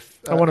Afterlife.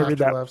 I want to read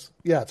that.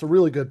 Yeah, it's a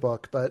really good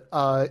book. But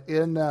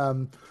in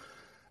that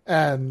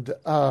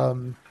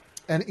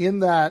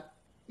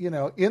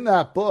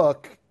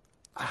book,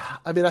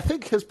 I mean, I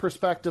think his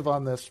perspective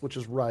on this, which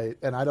is right,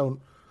 and I don't.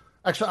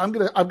 Actually, I'm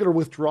gonna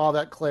withdraw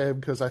that claim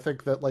because I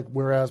think that like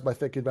whereas my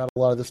thinking about a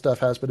lot of this stuff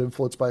has been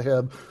influenced by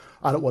him,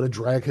 I don't want to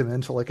drag him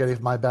into like any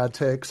of my bad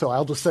takes. So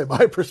I'll just say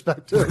my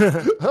perspective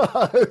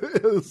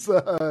is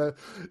that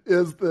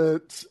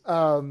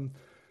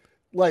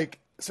like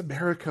is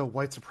America a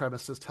white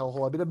supremacist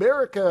hellhole? I mean,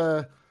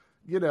 America,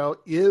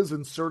 is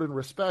in certain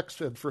respects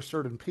and for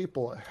certain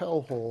people a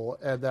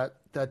hellhole, and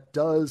that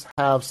does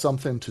have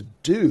something to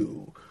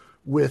do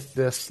with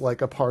this like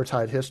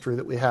apartheid history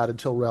that we had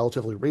until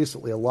relatively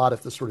recently. A lot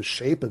of the sort of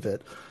shape of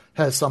it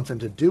has something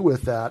to do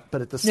with that.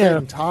 But at the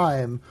same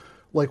time,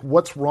 like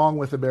what's wrong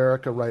with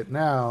America right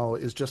now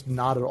is just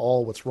not at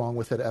all what's wrong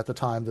with it at the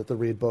time that the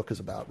Reed book is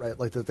about, right?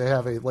 Like that they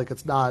have a, like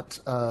it's not,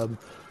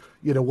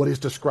 what he's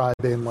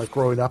describing, like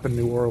growing up in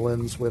New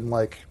Orleans when,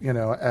 like,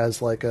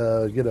 as like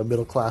a,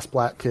 middle class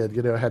black kid,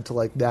 had to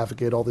like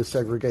navigate all these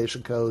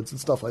segregation codes and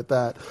stuff like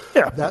that.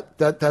 Yeah,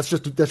 that's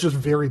just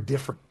very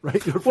different,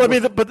 right? Well, I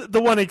mean, but the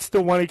one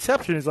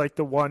exception is like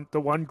the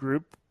one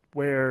group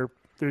where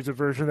there's a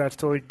version that's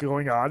still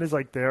going on is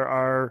like there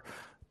are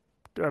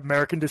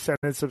American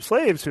descendants of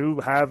slaves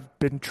who have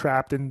been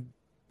trapped in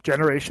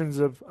generations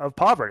of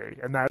poverty,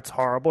 and that's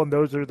horrible. And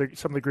those are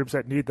some of the groups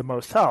that need the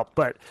most help.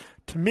 But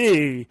to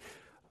me,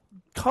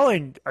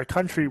 calling a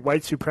country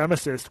white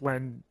supremacist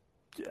when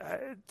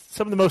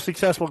some of the most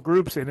successful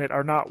groups in it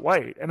are not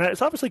white, and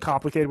it's obviously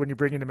complicated when you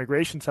bring in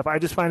immigration stuff. I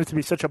just find it to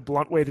be such a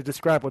blunt way to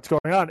describe what's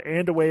going on,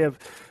 and a way of,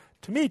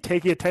 to me,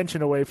 taking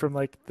attention away from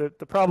like the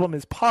problem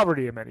is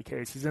poverty in many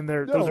cases, and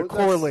those are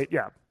correlate.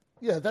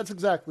 Yeah, that's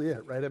exactly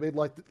it, right? I mean,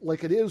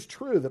 like it is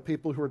true that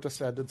people who are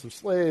descendants of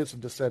slaves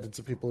and descendants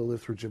of people who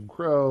lived through Jim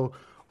Crow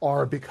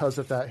are, because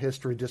of that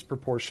history,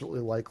 disproportionately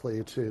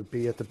likely to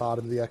be at the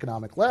bottom of the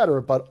economic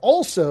ladder, but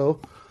also,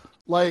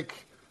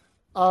 like,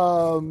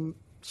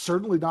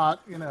 certainly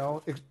not,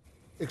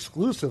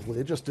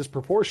 exclusively, just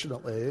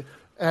disproportionately,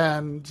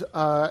 and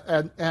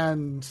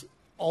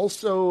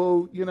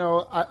also,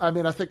 I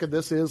mean, I think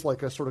this is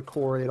like a sort of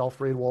core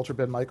Adolph Reed, Walter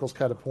Ben Michaels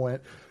kind of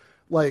point.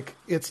 Like,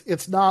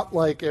 it's not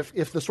like if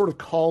the sort of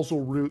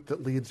causal root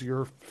that leads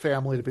your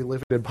family to be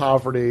living in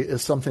poverty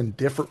is something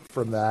different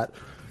from that,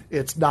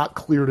 it's not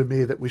clear to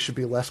me that we should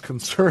be less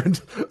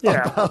concerned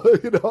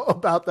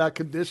about that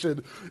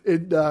condition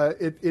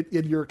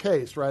in your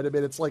case, right? I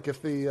mean, it's like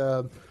if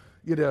the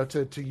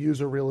to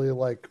use a really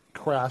like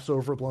crass,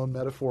 overblown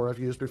metaphor I've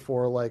used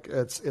before, like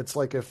it's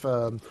like if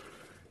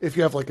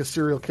you have like a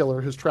serial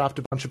killer who's trapped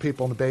a bunch of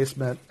people in the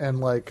basement, and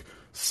like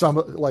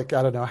some, like,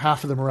 I don't know,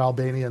 half of them are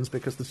Albanians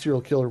because the serial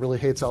killer really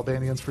hates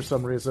Albanians for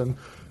some reason,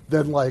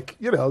 then like,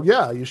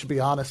 you should be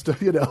honest,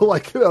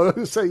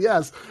 say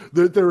yes,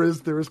 there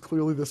is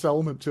clearly this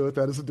element to it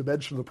that is a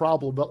dimension of the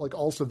problem, but like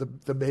also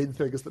the main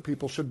thing is that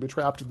people shouldn't be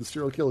trapped in the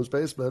serial killer's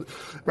basement.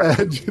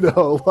 And,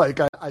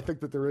 I think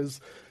that there is,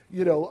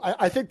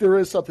 I think there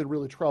is something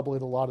really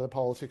troubling in a lot of the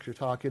politics you're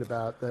talking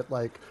about, that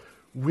like,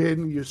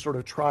 when you sort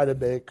of try to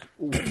make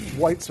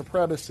white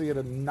supremacy in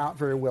a not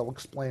very well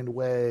explained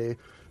way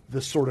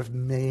the sort of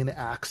main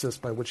axis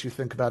by which you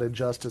think about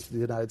injustice in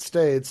the United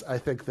States, I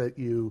think that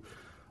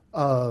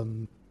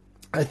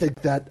I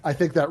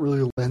think that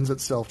really lends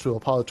itself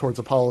towards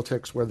a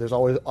politics where there's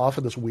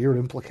often this weird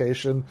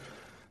implication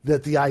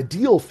that the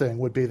ideal thing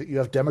would be that you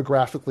have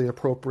demographically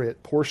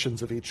appropriate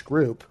portions of each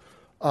group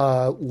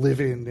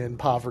living in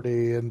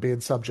poverty and being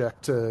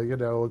subject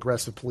to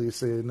aggressive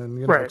policing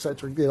and right. et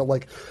cetera.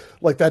 Like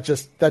that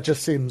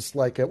just seems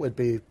like it would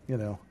be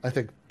I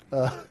think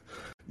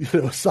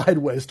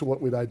sideways to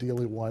what we'd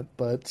ideally want.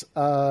 But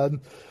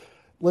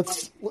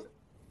let's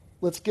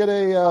get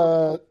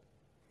a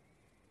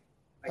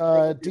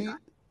D.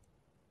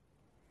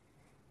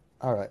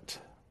 All right,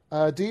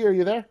 D, are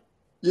you there?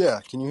 Yeah,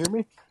 can you hear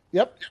me?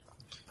 Yep.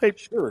 Hey,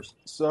 sure.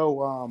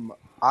 So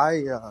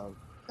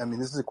I mean,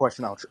 this is a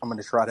question I'm going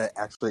to try to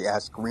actually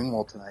ask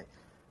Greenwald tonight.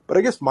 But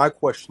I guess my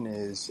question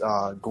is,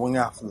 going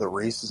after the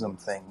racism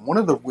thing, one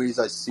of the ways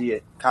I see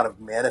it kind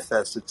of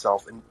manifest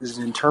itself is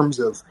in terms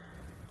of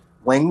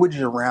language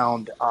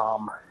around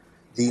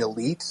the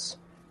elites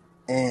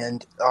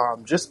and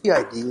just the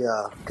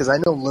idea, because I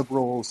know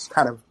liberals,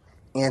 kind of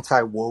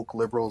anti-woke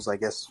liberals, I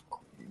guess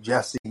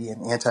Jesse,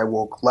 and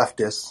anti-woke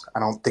leftists, I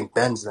don't think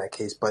Ben's in that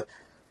case, but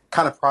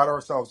kind of pride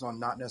ourselves on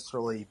not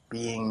necessarily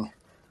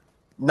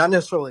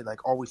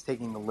like always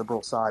taking the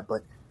liberal side,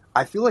 but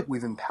I feel like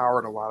we've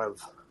empowered a lot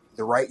of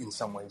the right in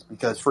some ways,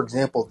 because, for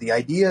example, the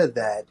idea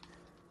that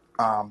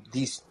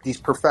these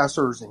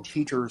professors and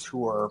teachers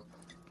who are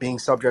being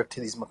subject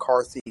to these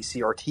McCarthy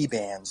CRT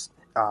bans,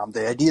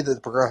 the idea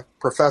that the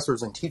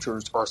professors and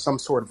teachers are some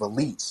sort of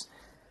elites,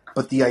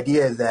 but the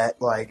idea that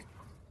like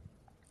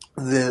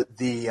the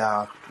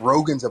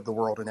Rogans of the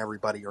world and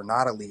everybody are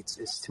not elites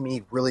is, to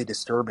me, really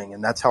disturbing,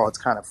 and that's how it's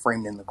kind of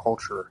framed in the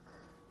culture.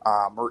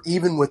 Or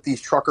even with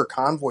these trucker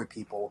convoy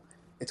people,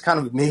 it's kind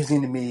of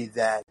amazing to me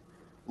that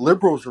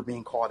liberals are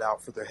being called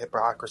out for their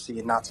hypocrisy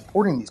and not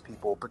supporting these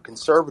people, but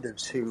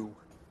conservatives who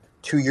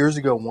 2 years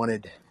ago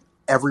wanted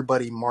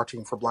everybody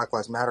marching for Black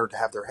Lives Matter to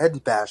have their heads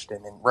bashed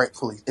in, and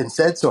rightfully, and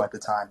said so at the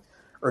time,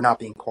 are not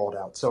being called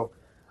out. So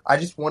I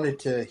just wanted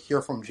to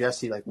hear from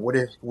Jesse, like, what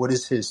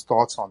is his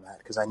thoughts on that?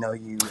 Because I know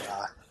you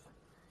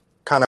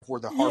kind of were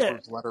the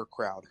Harper's Letter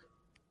crowd.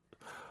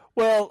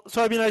 Well,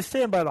 so I mean, I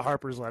stand by the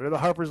Harper's Letter. The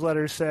Harper's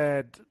Letter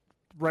said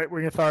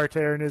right-wing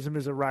authoritarianism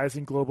is a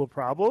rising global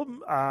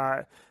problem.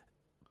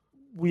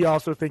 We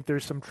also think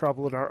there's some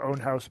trouble in our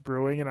own house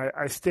brewing, and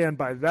I stand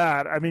by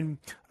that. I mean,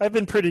 I've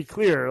been pretty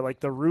clear,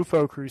 like the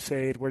Rufo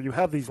Crusade, where you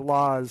have these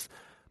laws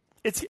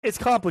it's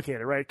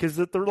complicated, right? Because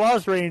the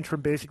laws range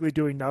from basically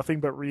doing nothing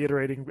but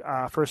reiterating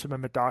First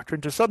Amendment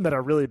doctrine to some that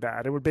are really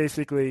bad. It would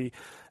basically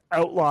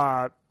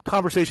outlaw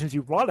conversations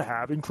you want to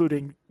have,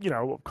 including,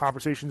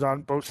 conversations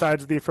on both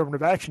sides of the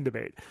affirmative action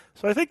debate.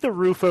 So I think the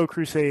Rufo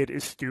crusade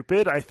is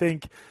stupid. I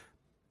think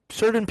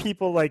certain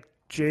people like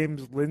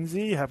James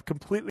Lindsay have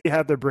completely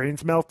had their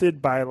brains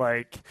melted by,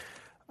 like,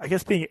 I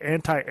guess being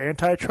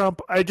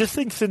anti-Trump. I just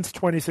think since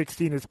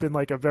 2016, it's been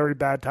like a very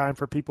bad time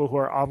for people who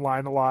are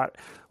online a lot,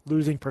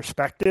 losing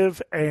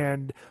perspective.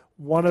 And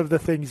one of the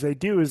things they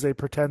do is they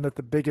pretend that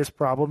the biggest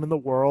problem in the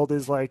world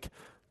is, like,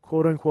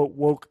 quote unquote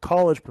woke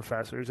college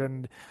professors.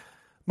 And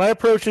my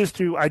approach is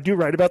I do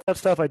write about that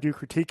stuff. I do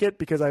critique it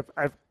because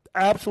I've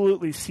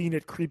absolutely seen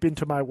it creep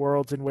into my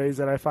worlds in ways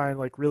that I find,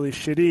 like, really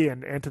shitty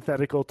and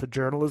antithetical to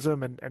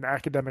journalism and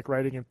academic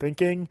writing and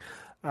thinking.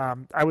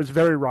 I was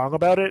very wrong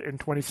about it in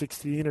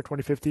 2016 or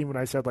 2015 when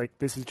I said, like,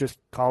 this is just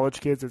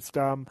college kids, it's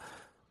dumb.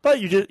 But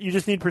you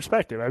just need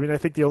perspective. I mean, I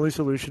think the only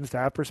solution is to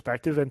have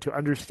perspective and to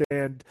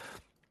understand.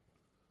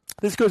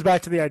 This goes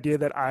back to the idea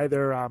that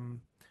either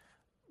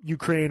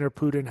Ukraine or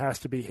Putin has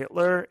to be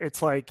Hitler.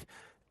 It's like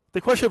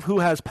the question of who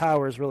has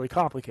power is really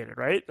complicated,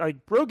 right? Like,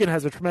 Rogan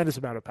has a tremendous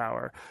amount of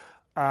power.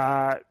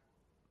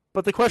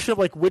 But the question of,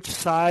 like, which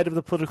side of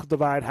the political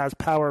divide has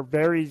power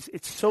varies.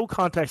 It's so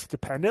context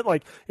dependent.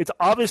 Like, it's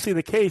obviously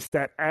the case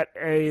that at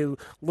a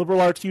liberal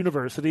arts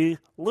university,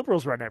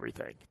 liberals run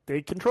everything.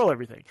 They control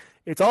everything.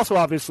 It's also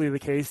obviously the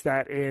case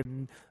that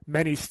in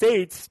many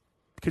states,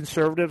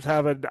 conservatives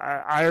have an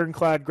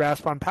ironclad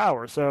grasp on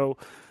power. So,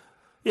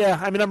 yeah,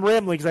 I mean, I'm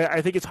rambling because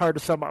I think it's hard to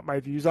sum up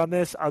my views on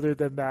this. Other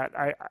than that,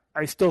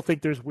 I still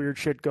think there's weird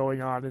shit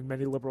going on in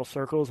many liberal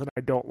circles, and I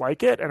don't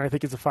like it, and I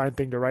think it's a fine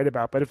thing to write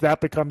about. But if that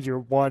becomes your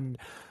one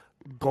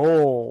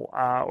goal,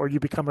 or you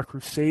become a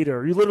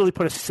crusader, you literally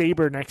put a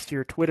saber next to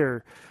your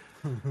Twitter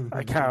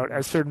account,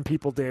 as certain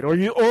people did,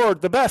 or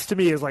the best to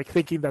me is, like,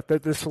 thinking that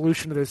the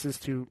solution to this is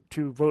to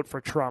vote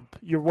for Trump.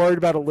 You're worried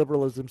about a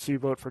liberalism, so you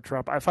vote for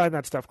Trump. I find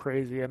that stuff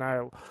crazy, and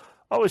I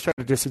always try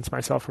to distance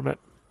myself from it.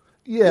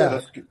 Yeah,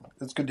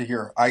 that's good to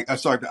hear. I'm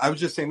sorry, I was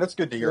just saying that's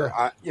good to hear.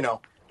 Yeah.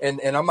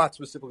 And I'm not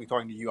specifically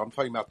talking to you. I'm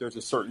talking about there's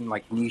a certain,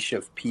 like, niche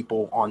of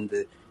people on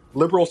the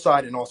liberal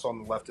side and also on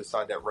the leftist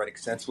side that write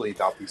extensively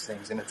about these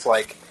things. And it's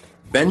like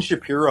Ben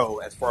Shapiro,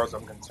 as far as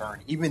I'm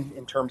concerned, even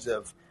in terms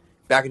of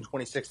back in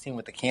 2016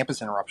 with the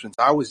campus interruptions,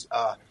 I was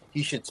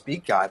he should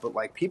speak guy, but,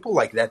 like, people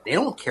like that, they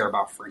don't care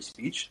about free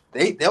speech.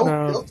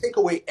 They'll take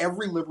away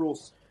every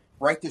liberal's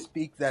right to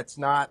speak that's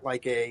not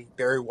like a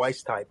Barry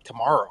Weiss type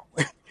tomorrow.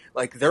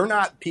 Like, they're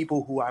not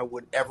people who I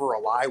would ever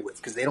ally with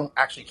because they don't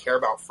actually care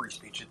about free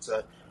speech. It's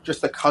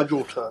just a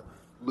cudgel to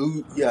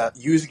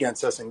use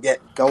against us and get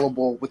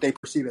gullible, what they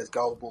perceive as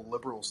gullible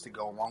liberals to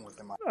go along with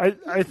them.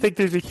 I think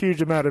there's a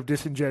huge amount of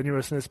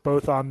disingenuousness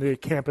both on the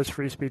campus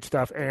free speech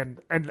stuff and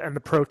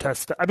the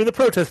protest stuff. I mean, the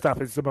protest stuff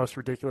is the most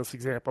ridiculous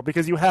example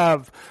because you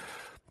have,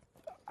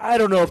 I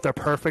don't know if they're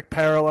perfect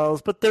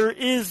parallels, but they're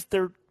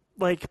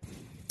like,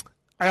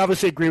 I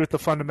obviously agree with the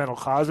fundamental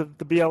cause of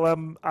the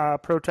BLM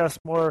protest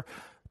more.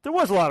 There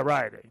was a lot of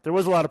rioting. There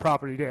was a lot of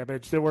property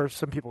damage. There were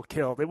some people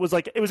killed. It was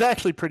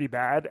actually pretty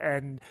bad,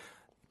 and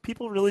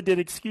people really did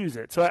excuse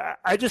it. So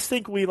I just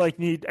think we, like,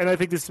 need, and I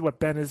think this is what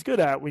Ben is good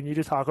at, we need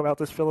to talk about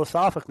this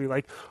philosophically.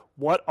 Like,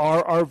 what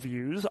are our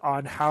views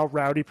on how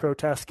rowdy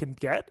protests can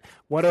get?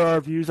 What are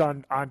our views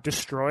on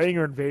destroying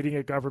or invading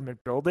a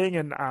government building?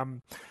 And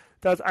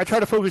I try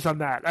to focus on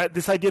that.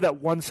 This idea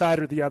that one side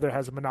or the other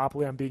has a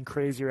monopoly on being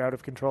crazy or out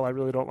of control, I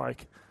really don't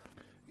like.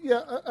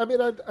 Yeah, I mean,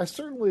 I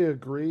certainly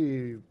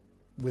agree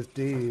with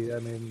D. I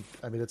mean,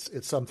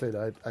 it's something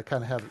I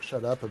kind of haven't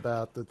shut up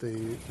about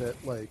that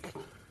like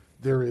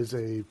there is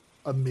a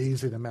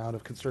amazing amount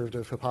of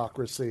conservative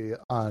hypocrisy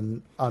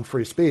on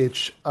free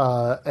speech,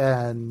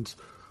 and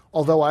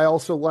although I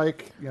also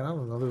like, I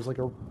don't know, there's like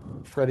a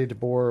Freddie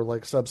DeBoer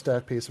like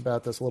Substack piece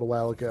about this a little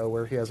while ago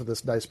where he has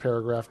this nice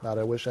paragraph that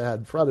I wish I had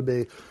in front of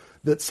me.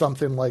 That's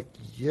something like,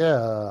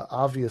 yeah,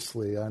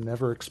 obviously, I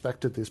never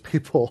expected these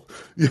people,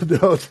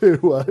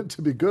 to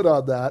be good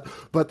on that.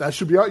 But that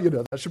should be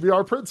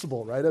our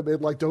principle, right? I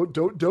mean, like,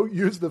 don't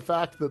use the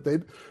fact that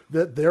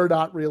they're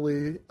not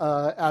really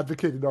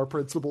advocating our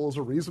principle as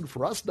a reason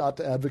for us not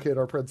to advocate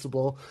our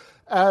principle.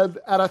 And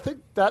I think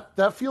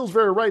that feels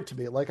very right to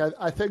me. Like,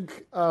 I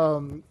think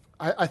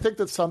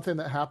that something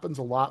that happens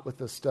a lot with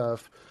this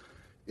stuff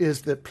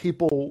is that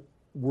people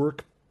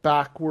work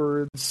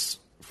backwards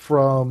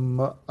from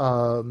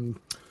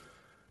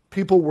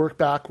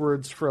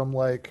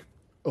like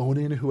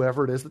owning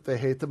whoever it is that they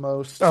hate the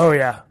most. Oh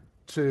yeah.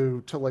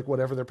 To like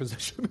whatever their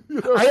position.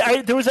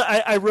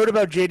 I wrote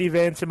about JD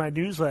Vance in my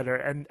newsletter,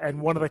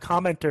 and one of the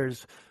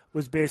commenters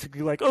was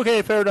basically like,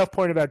 okay, fair enough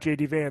point about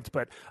JD Vance,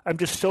 but I'm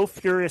just so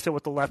furious at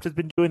what the left has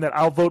been doing that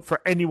I'll vote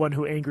for anyone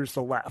who angers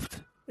the left.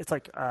 It's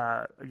like,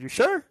 are you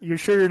sure? You're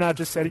sure you're not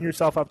just setting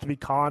yourself up to be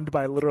conned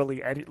by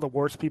literally the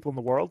worst people in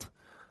the world?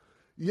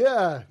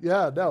 Yeah,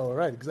 no,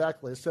 right,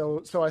 exactly.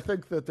 So I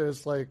think that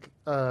there's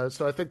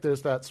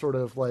there's that sort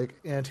of like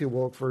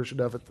anti-woke version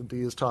of it that D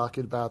is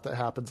talking about that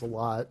happens a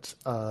lot.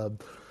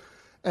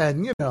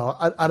 And,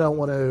 I don't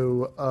want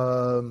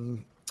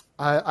to,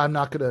 I'm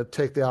not going to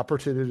take the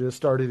opportunity to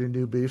start any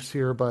new beefs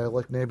here by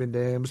like naming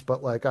names,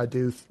 but like I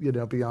do,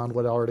 beyond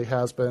what already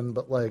has been,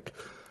 but like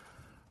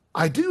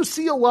I do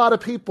see a lot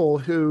of people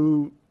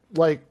who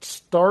like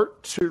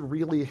start to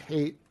really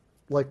hate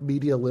like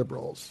media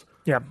liberals.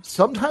 Yeah.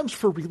 Sometimes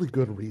for really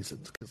good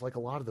reasons, because like a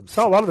lot of them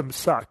So a lot of them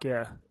suck,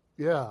 yeah.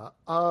 Yeah.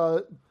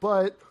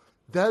 But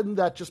then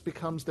that just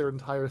becomes their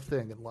entire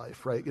thing in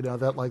life, right?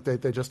 That like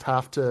they just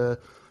have to,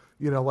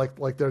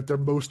 like their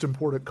most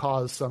important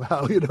cause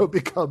somehow,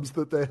 becomes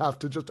that they have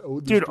to just own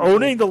these Dude, people.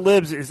 owning the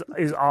libs is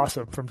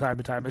awesome from time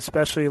to time,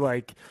 especially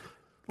like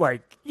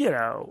I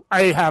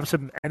have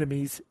some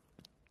enemies,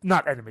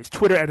 not enemies,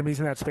 Twitter enemies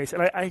in that space,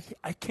 and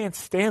I can't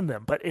stand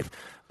them. But if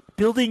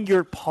building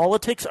your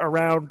politics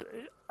around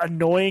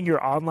annoying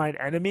your online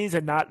enemies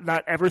and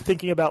not ever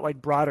thinking about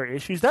like broader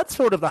issues, that's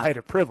sort of the height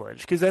of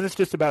privilege, because then it's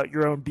just about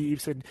your own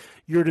beefs and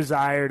your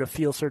desire to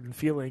feel certain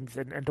feelings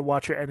and to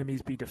watch your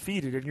enemies be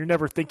defeated, and you're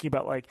never thinking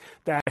about like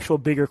the actual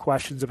bigger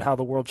questions of how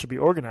the world should be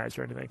organized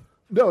or anything.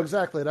 No,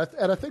 exactly,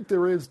 and I think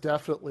there is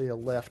definitely a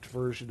left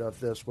version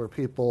of this where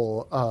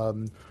people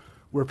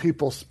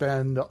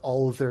spend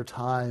all of their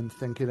time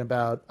thinking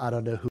about, I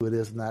don't know who it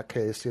is in that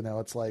case.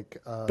 It's like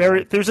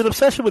Barry. There's an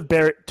obsession with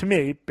Barry. To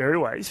me, Barry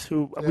Weiss,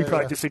 who we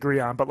probably disagree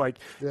on, but like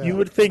you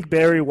would think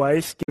Barry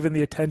Weiss, given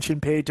the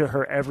attention paid to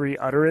her every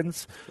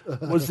utterance,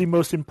 was the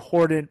most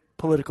important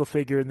political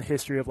figure in the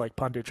history of like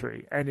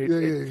punditry.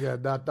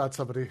 And not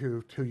somebody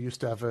who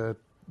used to have a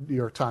New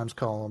York Times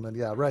column. And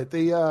right.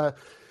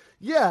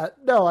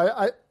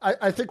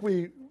 I think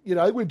we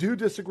do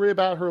disagree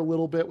about her a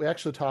little bit. We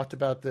actually talked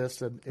about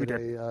this in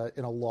a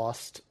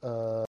Lost.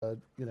 You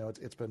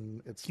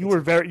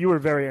were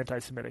very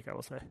anti-Semitic, I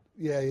will say.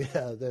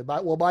 Yeah.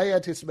 My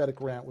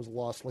anti-Semitic rant was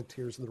lost like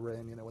tears in the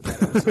rain. What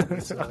that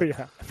episode. So, oh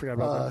yeah, I forgot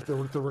about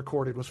that. The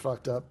recording was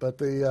fucked up, but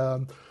I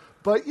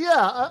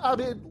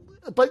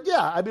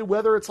mean,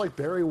 whether it's like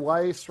Barry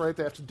Weiss, right?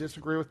 They have to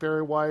disagree with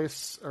Barry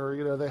Weiss,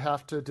 or they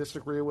have to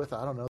disagree with,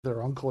 I don't know,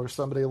 their uncle or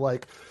somebody.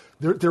 Like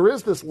there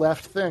is this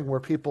left thing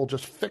where people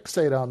just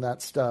fixate on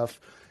that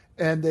stuff,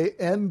 and they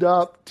end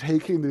up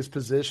taking these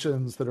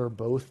positions that are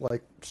both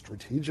like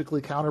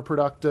strategically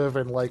counterproductive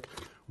and like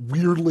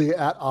weirdly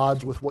at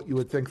odds with what you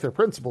would think their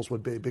principles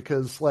would be,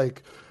 because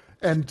like.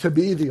 And to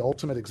me, the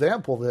ultimate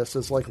example of this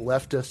is like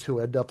leftists who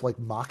end up like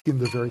mocking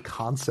the very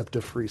concept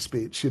of free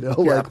speech,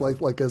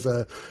 like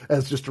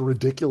as just a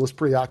ridiculous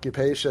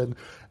preoccupation.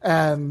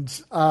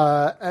 And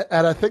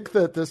I think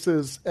that this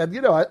is, and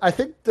I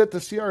think that the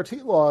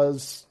CRT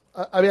laws,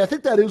 I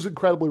think that is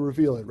incredibly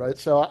revealing, right?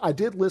 So I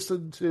did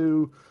listen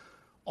to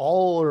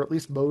all, or at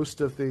least most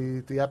of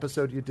the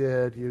episode you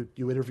did.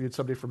 You interviewed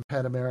somebody from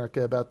PEN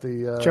America about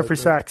the Jeffrey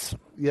Sachs.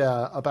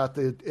 Yeah, about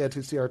the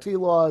anti-CRT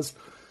laws.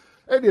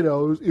 And,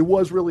 it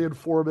was really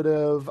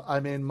informative. I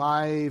mean,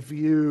 my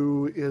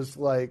view is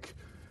like,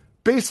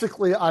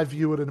 basically I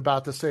view it in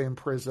about the same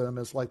prism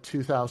as like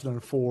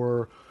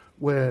 2004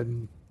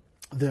 when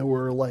there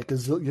were like,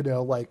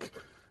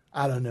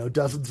 I don't know,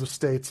 dozens of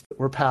states that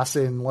were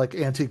passing like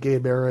anti-gay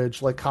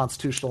marriage, like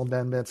constitutional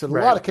amendments. In a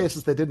lot of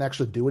cases, they didn't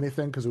actually do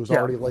anything because it was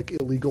already like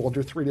illegal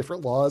under 3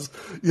 different laws,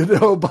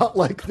 but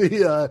like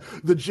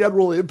the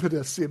general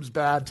impetus seems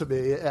bad to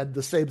me. And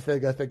the same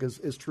thing I think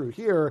is true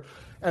here.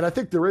 And I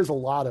think there is a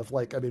lot of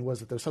like, I mean,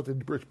 there's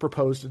something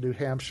proposed in New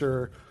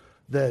Hampshire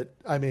that,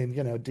 I mean,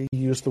 do you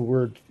use the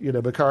word,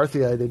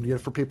 McCarthyite,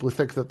 and for people who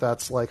think that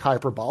that's like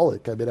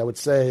hyperbolic, I mean, I would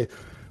say,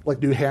 like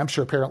New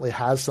Hampshire apparently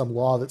has some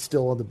law that's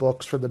still on the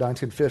books from the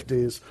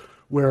 1950s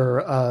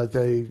where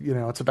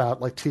it's about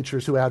like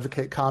teachers who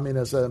advocate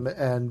communism,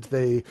 and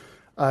the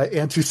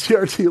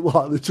anti-CRT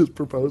law that's just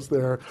proposed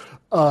there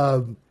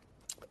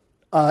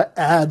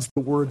adds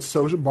the words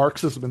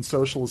Marxism and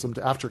socialism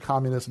to after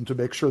communism to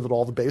make sure that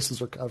all the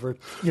bases are covered.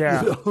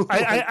 Yeah,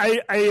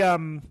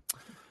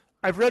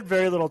 I've read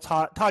very little.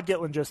 Todd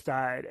Gitlin just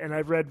died, and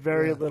I've read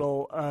very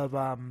little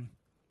of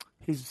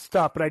his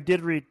stuff. But I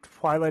did read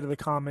Twilight of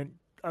Common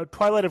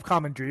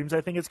Dreams,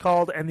 I think it's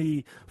called, and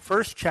the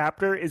first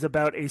chapter is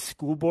about a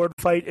school board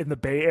fight in the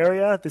Bay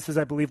Area. This is,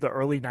 I believe, the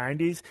early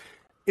 90s.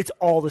 It's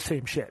all the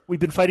same shit. We've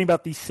been fighting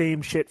about the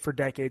same shit for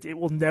decades. It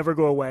will never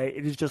go away.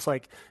 It is just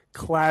like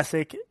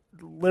classic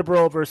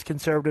liberal versus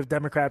conservative,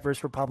 Democrat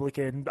versus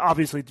Republican.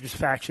 Obviously, there's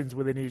factions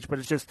within each, but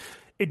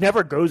it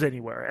never goes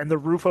anywhere. And the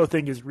Rufo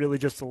thing is really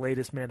just the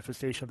latest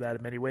manifestation of that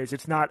in many ways.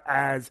 It's not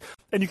as,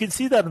 and you can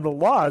see that in the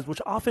laws,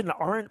 which often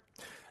aren't.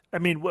 I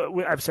mean,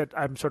 I've said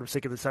I'm sort of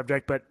sick of the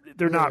subject, but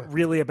they're not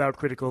really about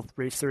critical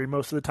race theory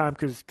most of the time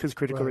because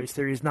critical race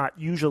theory is not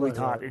usually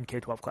taught in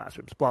K-12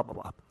 classrooms, blah, blah,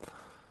 blah.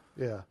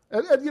 Yeah.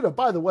 And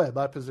by the way,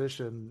 my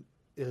position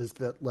is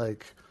that,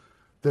 like,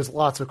 there's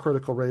lots of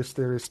critical race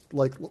theories.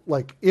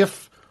 Like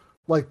if,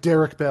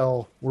 Derek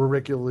Bell were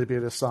regularly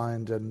being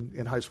assigned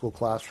in high school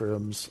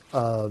classrooms,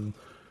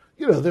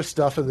 there's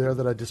stuff in there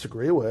that I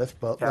disagree with,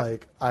 but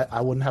like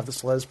I wouldn't have the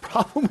slightest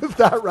problem with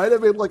that, right? I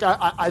mean, like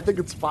I think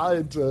it's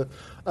fine to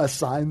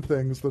assign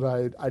things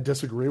that I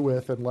disagree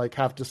with and like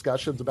have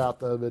discussions about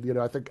them. And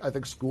I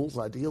think schools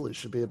ideally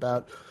should be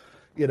about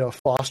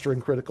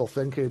fostering critical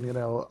thinking.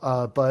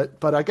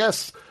 But I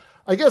guess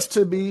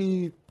to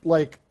me,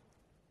 like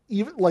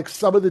even like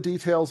some of the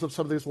details of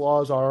some of these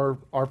laws are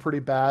pretty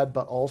bad,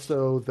 but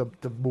also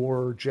the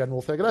more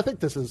general thing, and I think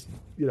this is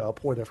a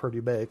point I've heard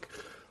you make,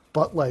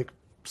 but like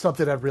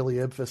something I'd really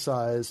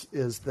emphasize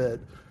is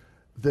that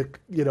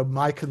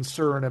my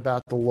concern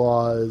about the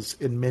laws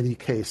in many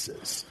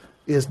cases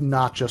is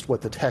not just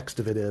what the text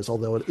of it is,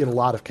 although in a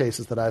lot of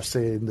cases that I've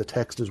seen, the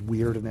text is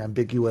weird and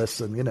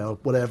ambiguous and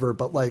whatever,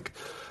 but like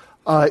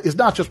is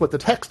not just what the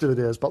text of it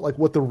is, but like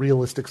what the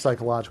realistic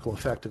psychological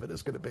effect of it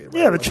is going to be. Right?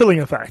 Yeah, the chilling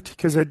effect,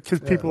 because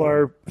people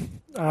are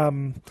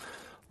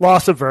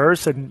loss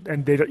averse and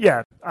they don't.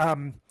 Yeah.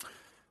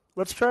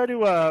 Let's try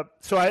to.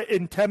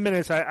 In 10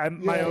 minutes, I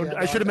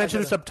should have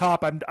mentioned this up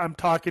top. I'm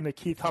talking to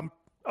Keith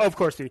Oh, of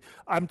course, Steve.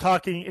 I'm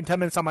talking in 10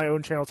 minutes on my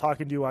own channel,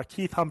 talking to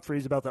Keith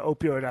Humphreys about the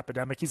opioid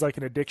epidemic. He's like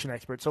an addiction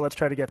expert. So let's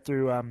try to get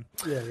through. I've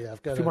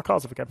got a few more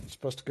calls if we can. I'm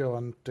supposed to go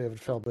on David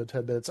Feldman in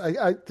 10 minutes.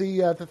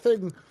 The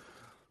thing.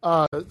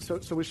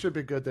 So we should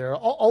be good there.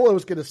 All I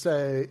was going to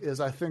say is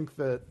I think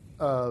that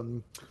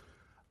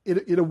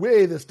in a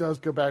way this does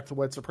go back to the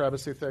white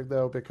supremacy thing,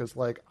 though, because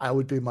like I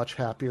would be much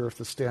happier if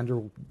the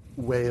standard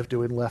way of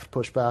doing left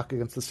pushback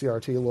against the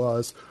CRT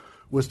laws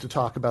was to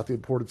talk about the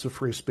importance of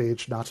free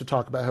speech, not to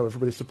talk about how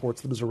everybody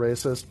supports them as a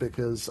racist,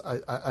 because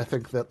I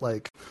think that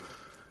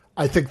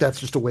that's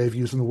just a way of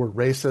using the word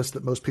racist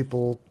that most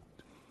people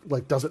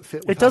like doesn't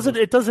fit. It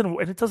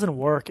doesn't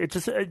work.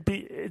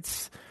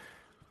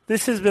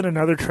 This has been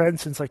another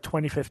trend since like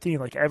 2015.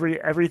 Like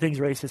everything's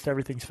racist,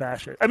 everything's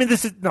fascist. I mean,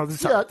 this has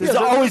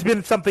always been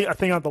a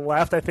thing on the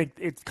left. I think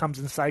it comes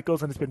in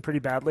cycles, and it's been pretty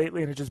bad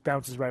lately, and it just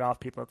bounces right off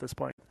people at this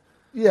point.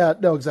 Yeah,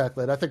 no,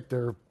 exactly. And I think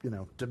they're,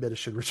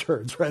 diminishing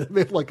returns, right? I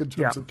mean, like in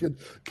terms of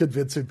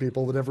convincing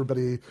people that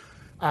everybody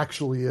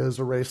actually is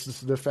a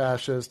racist and a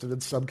fascist, and in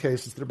some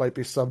cases there might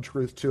be some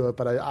truth to it.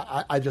 But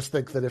I just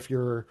think that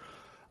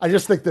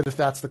if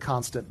that's the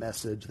constant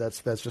message,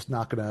 that's just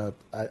not going to.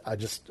 I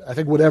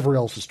think whatever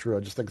else is true, I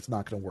just think it's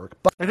not going to work.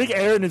 But I think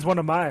Aaron is one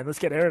of mine. Let's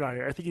get Aaron on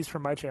here. I think he's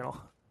from my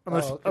channel,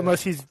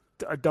 unless he's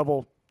a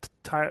double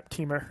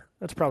teamer.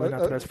 That's probably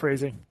not the best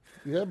phrasing.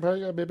 Yeah,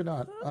 maybe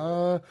not.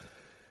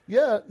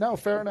 Yeah, no,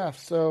 fair enough.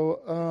 So,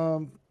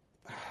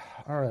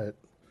 all right.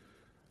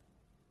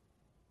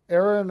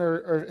 Aaron,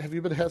 or have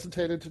you been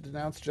hesitating to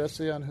denounce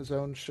Jesse on his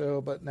own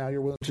show, but now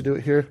you're willing to do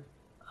it here?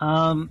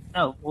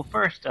 No. Well,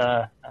 first,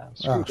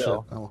 Screw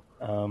Bill.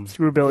 Oh.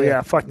 Screw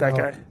Bill, fuck that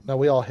guy. No,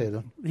 we all hate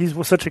him. He's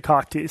such a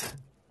cock tease.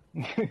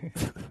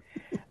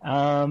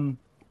 So,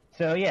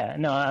 yeah,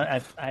 no,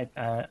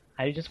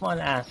 I just want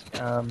to ask,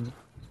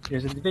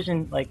 there's a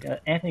division, like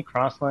Anthony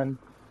Crossland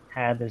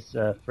had this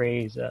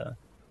phrase,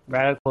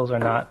 radicals are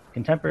not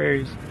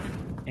contemporaries,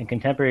 and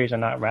contemporaries are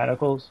not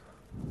radicals.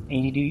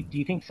 And do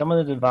you think some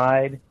of the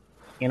divide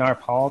in our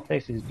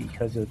politics is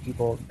because of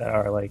people that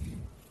are like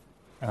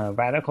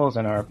radicals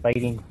and are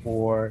fighting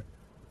for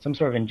some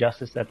sort of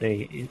injustice that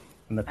they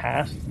in the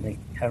past, and they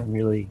haven't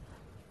really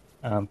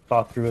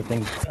thought through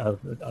things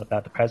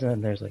about the present,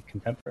 and there's like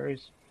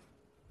contemporaries?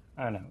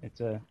 I don't know. It's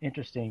an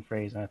interesting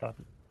phrase, and I thought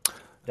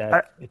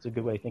that it's a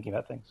good way of thinking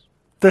about things.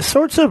 The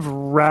sorts of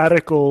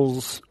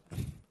radicals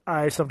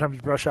I sometimes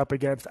brush up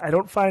against, I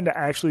don't find to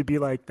actually be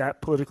like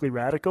that politically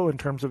radical in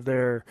terms of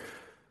their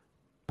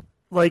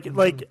I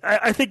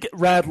think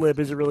rad lib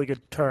is a really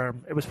good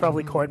term. It was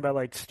probably coined by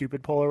like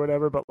Stupid Poll or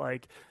whatever, but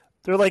like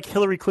they're like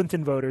Hillary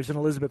Clinton voters and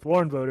Elizabeth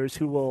Warren voters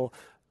who will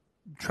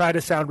try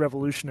to sound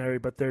revolutionary,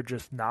 but they're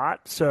just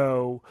not.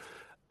 So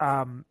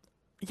I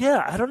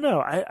don't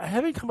know. I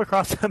haven't come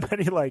across that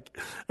many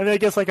I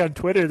guess like on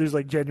Twitter there's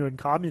like genuine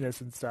communists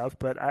and stuff,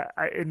 but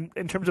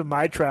in terms of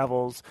my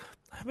travels,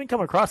 I haven't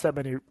come across that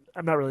many.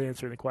 I'm not really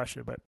answering the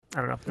question, but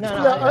I don't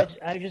know.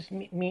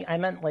 I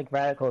meant like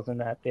radicals in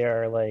that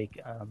they're like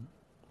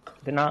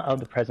they're not of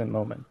the present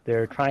moment.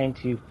 They're trying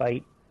to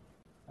fight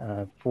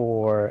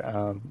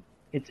for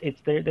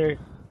they're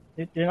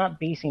not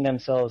basing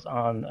themselves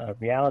on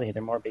reality.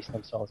 They're more basing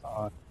themselves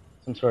on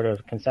some sort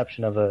of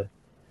conception of a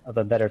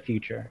better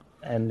future,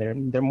 and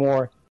they're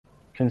more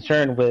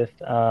concerned with.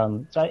 I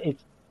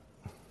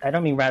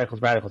don't mean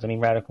radicals. I mean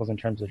radicals in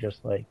terms of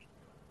just like.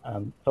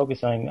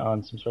 Focusing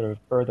on some sort of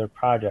further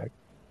project,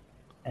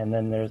 and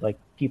then there's like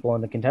people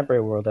in the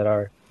contemporary world that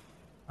are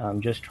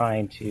just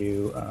trying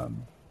to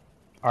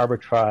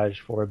arbitrage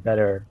for a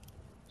better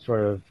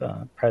sort of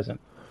present.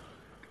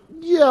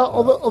 Yeah,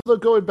 although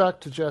going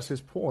back to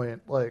Jesse's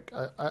point, like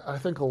I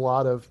think a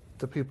lot of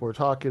the people we're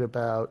talking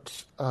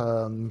about,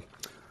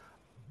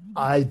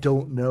 I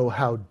don't know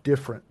how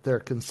different their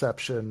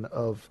conception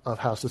of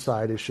how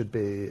society should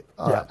be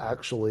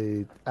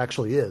actually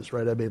is,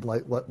 right? I mean,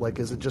 like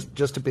is it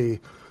just to be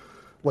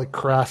like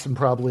crass and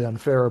probably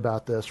unfair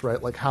about this,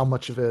 right? Like how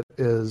much of it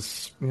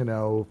is,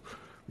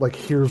 like,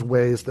 here's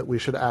ways that we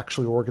should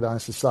actually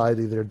organize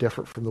society that are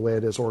different from the way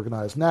it is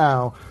organized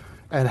now,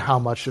 and how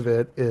much of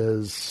it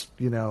is,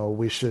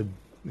 we should,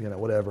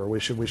 whatever, we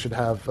should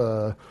have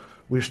a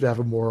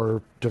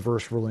more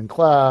diverse ruling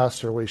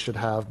class, or we should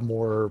have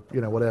more,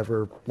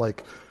 whatever,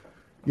 like,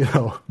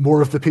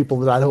 more of the people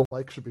that I don't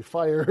like should be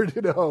fired,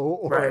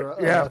 or,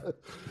 right. Yeah.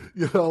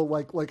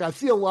 Like I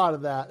see a lot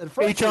of that. And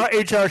frankly,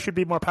 HR should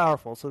be more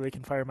powerful so they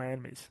can fire my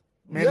enemies.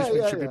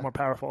 Management should be more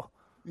powerful.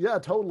 Yeah,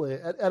 totally.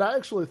 And I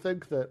actually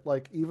think that,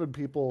 like, even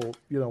people,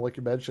 like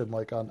you mentioned,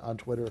 like on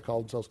Twitter, call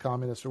themselves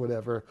communists or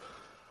whatever.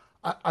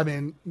 I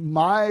mean,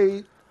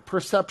 my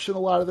perception a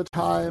lot of the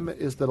time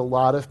is that a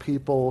lot of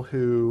people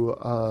who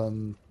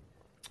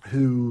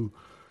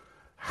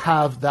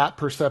have that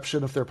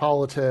perception of their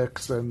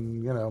politics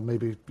and,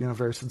 maybe,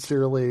 very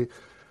sincerely,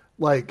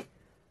 like,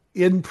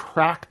 in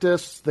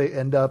practice, they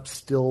end up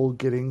still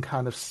getting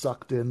kind of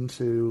sucked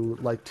into,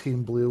 like,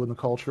 Team Blue and the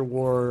culture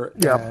war.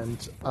 Yeah.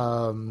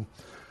 And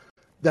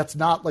that's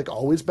not, like,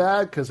 always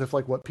bad, because if,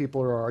 like, what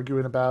people are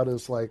arguing about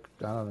is, like,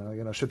 I don't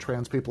know, should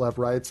trans people have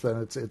rights, then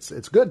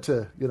it's good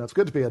to, it's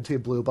good to be on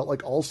Team Blue. But,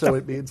 like, also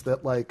it means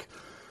that, like,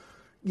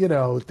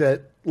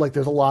 that, like,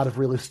 there's a lot of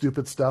really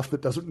stupid stuff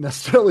that doesn't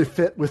necessarily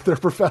fit with their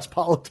professed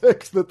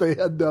politics that they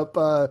end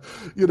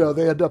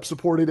up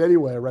supporting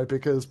anyway, right?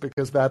 Because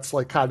that's,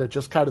 like, kind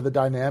of the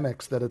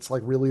dynamics that it's,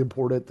 like, really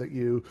important that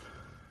you,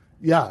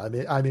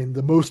 I mean,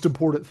 the most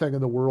important thing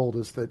in the world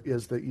is that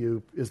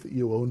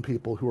you own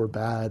people who are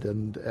bad,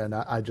 and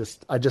I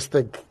just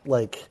think,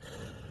 like,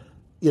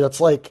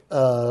 it's like,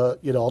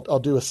 I'll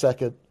do a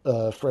second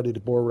Freddie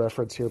DeBoer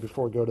reference here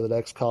before we go to the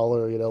next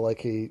caller.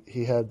 Like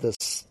he had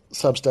this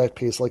Substack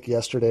piece, like,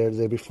 yesterday or the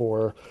day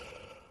before,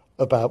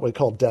 about what he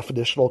called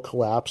definitional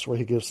collapse, where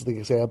he gives the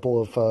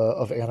example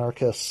of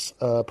anarchists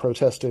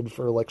protesting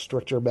for, like,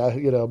 stricter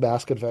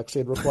mask and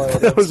vaccine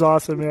requirements. That was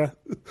awesome, yeah.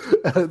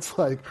 And it's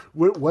like,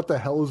 what the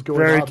hell is going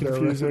Very on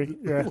confusing,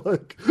 there? Yeah.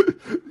 Like,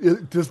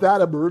 does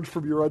that emerge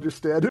from your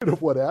understanding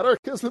of what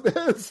anarchism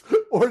is,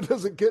 or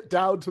does it get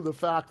down to the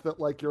fact that,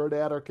 like, you're an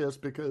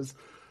anarchist because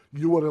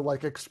you want to,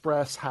 like,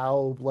 express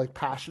how, like,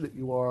 passionate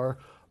you are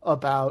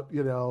about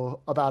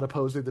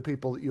opposing the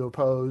people that you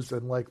oppose,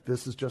 and, like,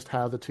 this is just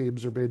how the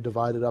teams are being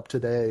divided up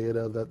today,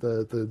 that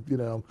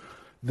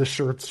the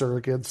shirts are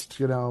against,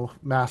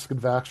 mask and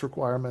vax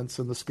requirements,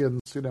 and the skins,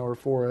 are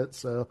for it.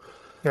 So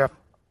yeah.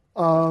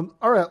 All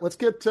right, let's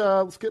get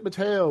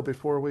Mateo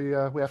before we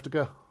have to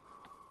go.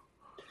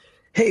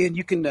 Hey, and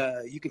you can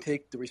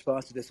take the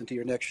response to this into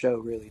your next show,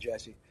 really,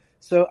 Jesse.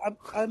 So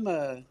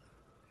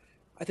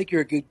I think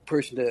you're a good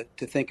person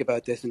to think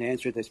about this and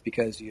answer this,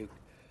 because you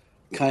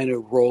kind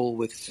of roll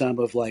with some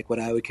of, like, what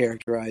I would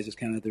characterize as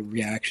kind of the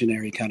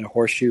reactionary kind of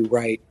horseshoe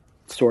right,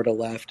 sort of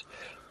left,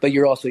 but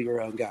you're also your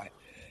own guy.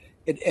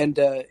 And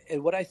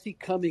what I see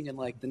coming in,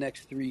 like, the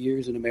next 3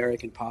 years in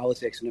American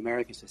politics and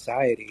American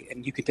society,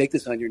 and you can take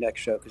this on your next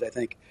show because I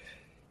think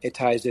it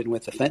ties in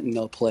with the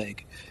fentanyl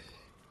plague,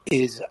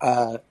 is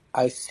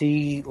I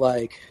see,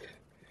 like,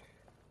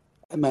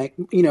 I'm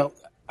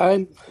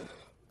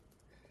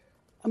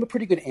a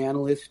pretty good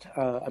analyst.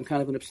 I'm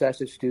kind of an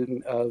obsessive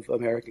student of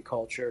American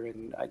culture,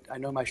 and I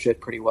know my shit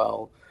pretty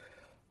well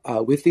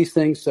with these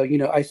things. So,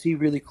 I see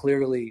really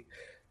clearly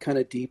kind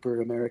of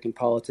deeper American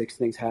politics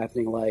things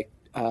happening, like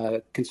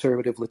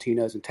conservative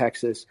Latinos in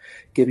Texas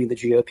giving the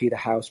GOP the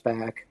House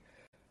back.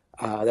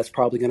 That's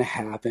probably going to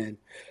happen.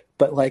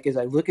 But, like, as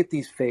I look at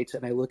these fates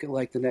and I look at,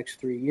 like, the next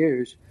 3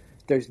 years,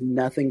 there's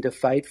nothing to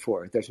fight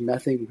for. There's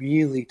nothing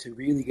really to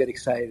really get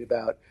excited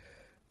about.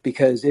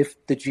 Because if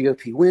the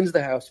GOP wins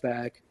the House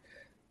back,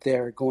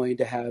 they're going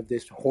to have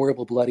this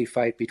horrible bloody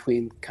fight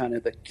between kind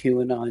of the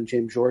QAnon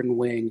Jim Jordan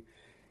wing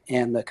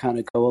and the kind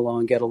of go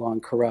along, get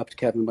along, corrupt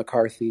Kevin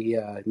McCarthy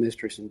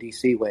mistress in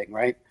DC wing,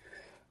 right?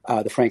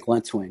 The Frank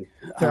Luntz wing.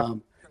 Yeah.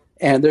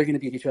 And they're going to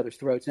be at each other's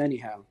throats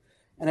anyhow.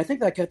 And I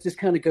think that just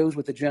kind of goes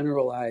with a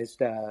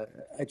generalized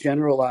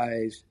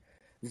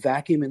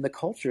vacuum in the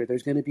culture.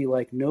 There's going to be,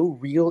 like, no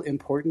real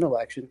important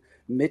election.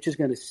 Mitch is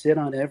going to sit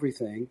on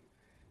everything.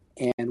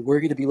 And we're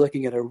going to be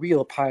looking at a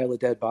real pile of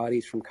dead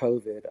bodies from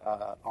COVID,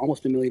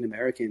 almost 1 million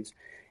Americans,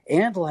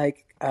 and,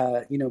 like,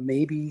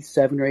 maybe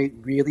 7 or 8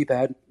 really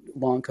bad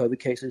long COVID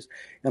cases,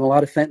 and a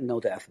lot of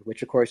fentanyl death,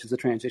 which, of course, is the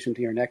transition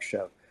to your next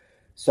show.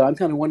 So I'm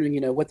kind of wondering,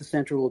 what the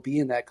center will be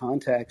in that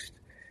context,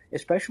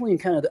 especially in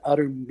kind of the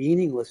utter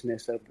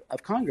meaninglessness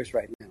of Congress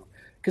right now.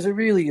 Because there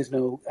really is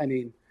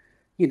seeing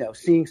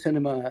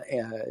Sinema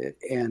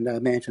and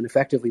Manchin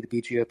effectively to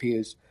beat GOP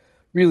is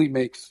really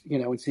makes,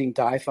 and seeing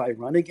Di-Fi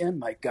run again,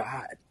 my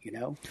God,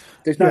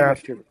 there's not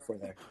much to look for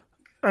there.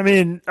 I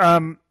mean,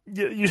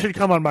 you should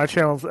come on my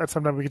channel at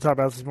some time. We can talk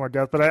about this in more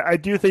depth, but I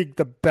do think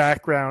the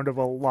background of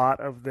a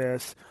lot of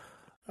this,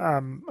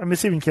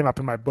 this even came up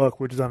in my book,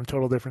 which is on a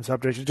total different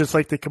subject. It's just,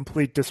 like, the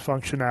complete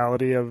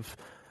dysfunctionality of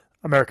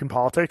American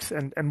politics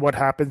and what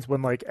happens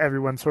when like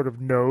everyone sort of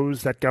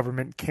knows that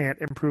government can't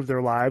improve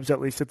their lives,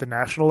 at least at the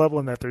national level,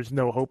 and that there's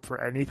no hope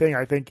for anything.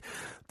 I think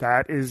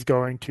that is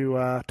going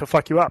to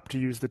fuck you up, to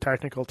use the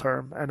technical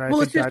term. And I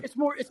think it's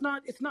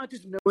not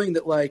just knowing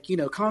that, like,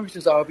 Congress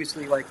is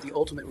obviously like the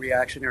ultimate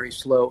reactionary,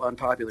 slow,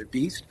 unpopular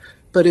beast,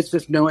 but it's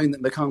just knowing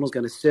that McConnell's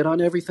going to sit on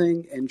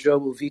everything and Joe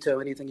will veto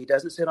anything he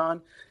doesn't sit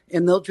on,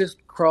 and they'll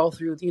just crawl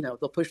through,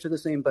 they'll push to the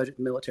same budget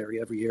in military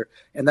every year,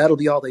 and that'll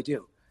be all they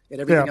do. And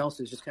everything else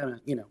is just kind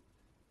of,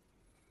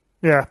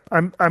 Yeah,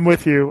 I'm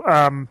with you.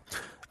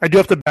 I do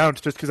have to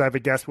bounce just because I have a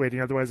guest waiting.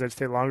 Otherwise, I'd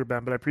stay longer,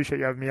 Ben. But I appreciate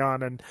you having me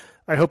on, and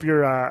I hope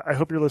your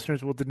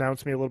listeners will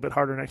denounce me a little bit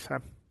harder next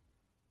time.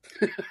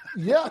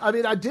 Yeah, I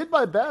mean, I did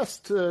my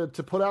best to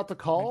put out the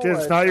call.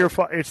 It's not your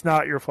fault. It's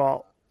not your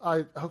fault.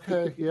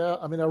 Yeah.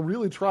 I mean, I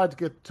really tried to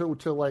get to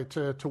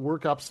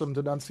work up some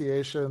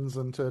denunciations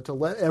and to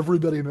let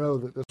everybody know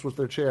that this was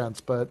their chance,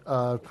 but.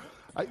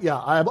 I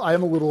am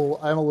a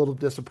little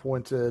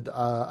disappointed.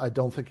 I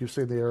don't think you've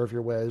seen the error of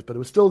your ways, but it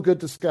was still a good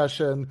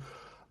discussion.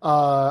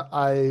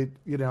 Especially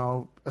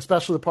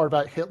the part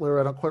about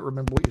Hitler. I don't quite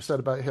remember what you said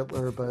about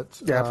Hitler, but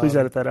please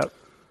edit that out.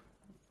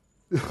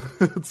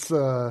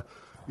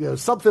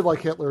 It's something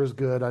like Hitler is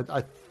good.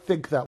 I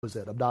think that was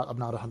it. I'm not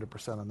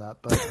 100% on that,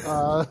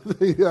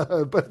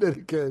 but but in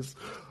any case,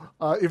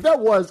 if that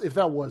was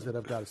it,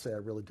 I've got to say I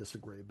really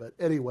disagree. But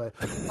anyway,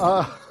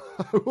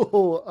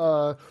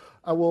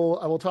 I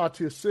will talk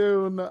to you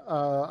soon.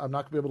 I'm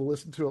not going to be able to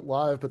listen to it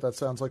live, but that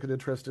sounds like an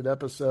interesting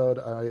episode.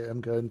 I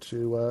am going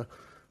to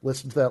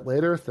listen to that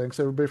later. Thanks,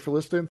 everybody, for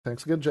listening.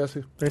 Thanks again,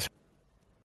 Jesse. Thanks.